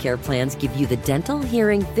 Christus Medicare plans give you the dental,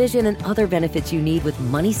 hearing, vision, and other benefits you need with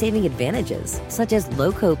money-saving advantages, such as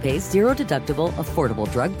low copays, zero deductible,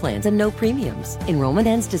 affordable drug plans, and no premiums. Enrollment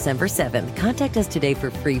ends December 7th. Contact us today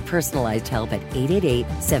for free personalized help at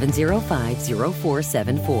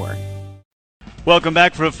 888-705-0474. Welcome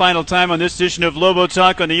back for a final time on this edition of Lobo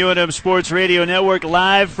Talk on the UNM Sports Radio Network,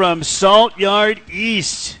 live from Salt Yard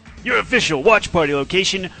East, your official watch party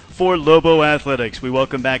location for Lobo Athletics. We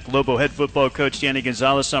welcome back Lobo head football coach Danny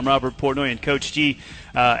Gonzalez. I'm Robert Portnoy, and Coach G.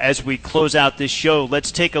 As we close out this show,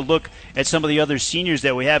 let's take a look at some of the other seniors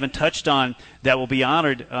that we haven't touched on that will be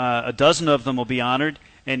honored. A dozen of them will be honored,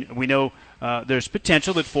 and we know there's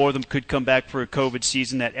potential that 4 of them could come back for a COVID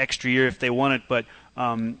season, that extra year if they want it, but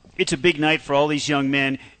it's a big night for all these young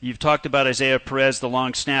men. You've talked about Isaiah Perez, the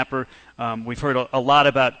long snapper. We've heard a lot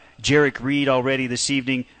about Jarek Reed already this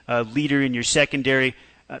evening, leader in your secondary.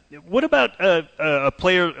 What about a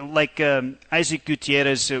player like Isaac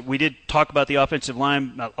Gutierrez? We did talk about the offensive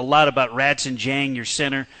line, a lot about Radson Jang, your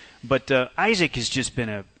center, but Isaac has just been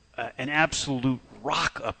an absolute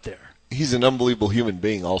rock up there. He's an unbelievable human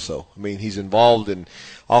being also. I mean, he's involved in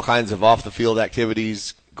all kinds of off-the-field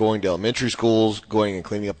activities, going to elementary schools, going and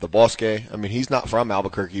cleaning up the bosque. I mean, he's not from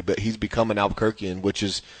Albuquerque, but he's become an Albuquerquean, which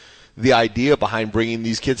is the idea behind bringing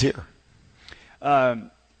these kids here.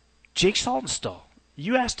 Jake Saltonstall,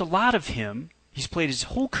 you asked a lot of him. He's played his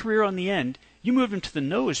whole career on the end. You moved him to the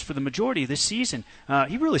nose for the majority of this season.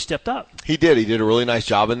 He really stepped up. He did. He did a really nice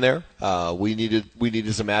job in there. We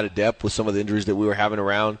needed some added depth with some of the injuries that we were having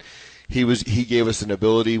around. He gave us an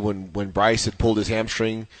ability when Bryce had pulled his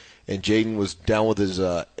hamstring and Jaden was down with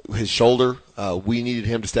his shoulder. We needed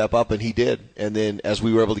him to step up, and he did. And then as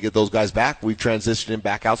we were able to get those guys back, we've transitioned him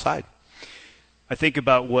back outside. I think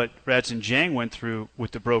about what Radson Jang went through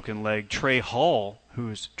with the broken leg. Trey Hall,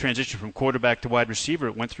 who's transitioned from quarterback to wide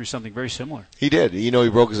receiver, went through something very similar. He did. He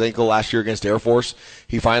broke his ankle last year against Air Force.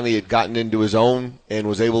 He finally had gotten into his own and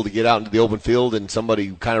was able to get out into the open field, and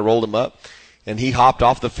somebody kind of rolled him up. And he hopped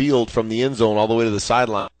off the field from the end zone all the way to the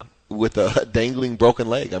sideline with a dangling broken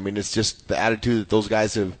leg. I mean, it's just the attitude that those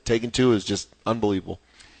guys have taken to is just unbelievable.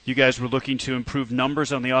 You guys were looking to improve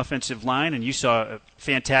numbers on the offensive line, and you saw a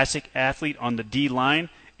fantastic athlete on the D line,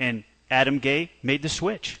 and Adam Gay made the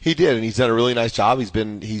switch. He did, and he's done a really nice job. He's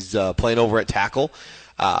playing over at tackle.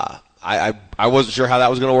 I wasn't sure how that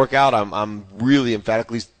was going to work out. I'm really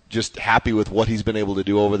emphatically just happy with what he's been able to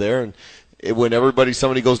do over there. And when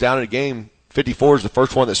somebody goes down in a game, 54 is the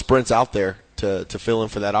first one that sprints out there to fill in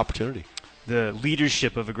for that opportunity. The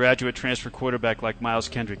leadership of a graduate transfer quarterback like Miles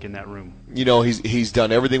Kendrick in that room. He's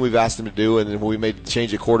done everything we've asked him to do, and then when we made the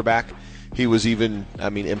change at quarterback, he was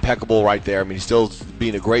impeccable right there. He's still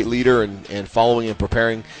being a great leader and following and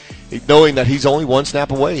preparing, knowing that he's only one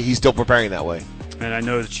snap away. He's still preparing that way. And I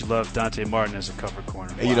know that you love Dante Martin as a cover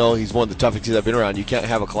corner. Wow. He's one of the toughest kids I've been around. You can't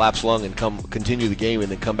have a collapsed lung and continue the game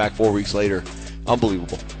and then come back 4 weeks later.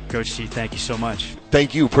 Unbelievable. Coach T, thank you so much.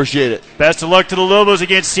 Thank you. Appreciate it. Best of luck to the Lobos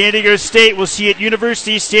against San Diego State. We'll see you at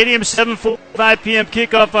University Stadium, 7:45 p.m.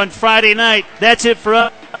 kickoff on Friday night. That's it for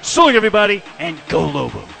us. So long, everybody, and go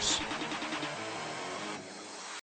Lobos.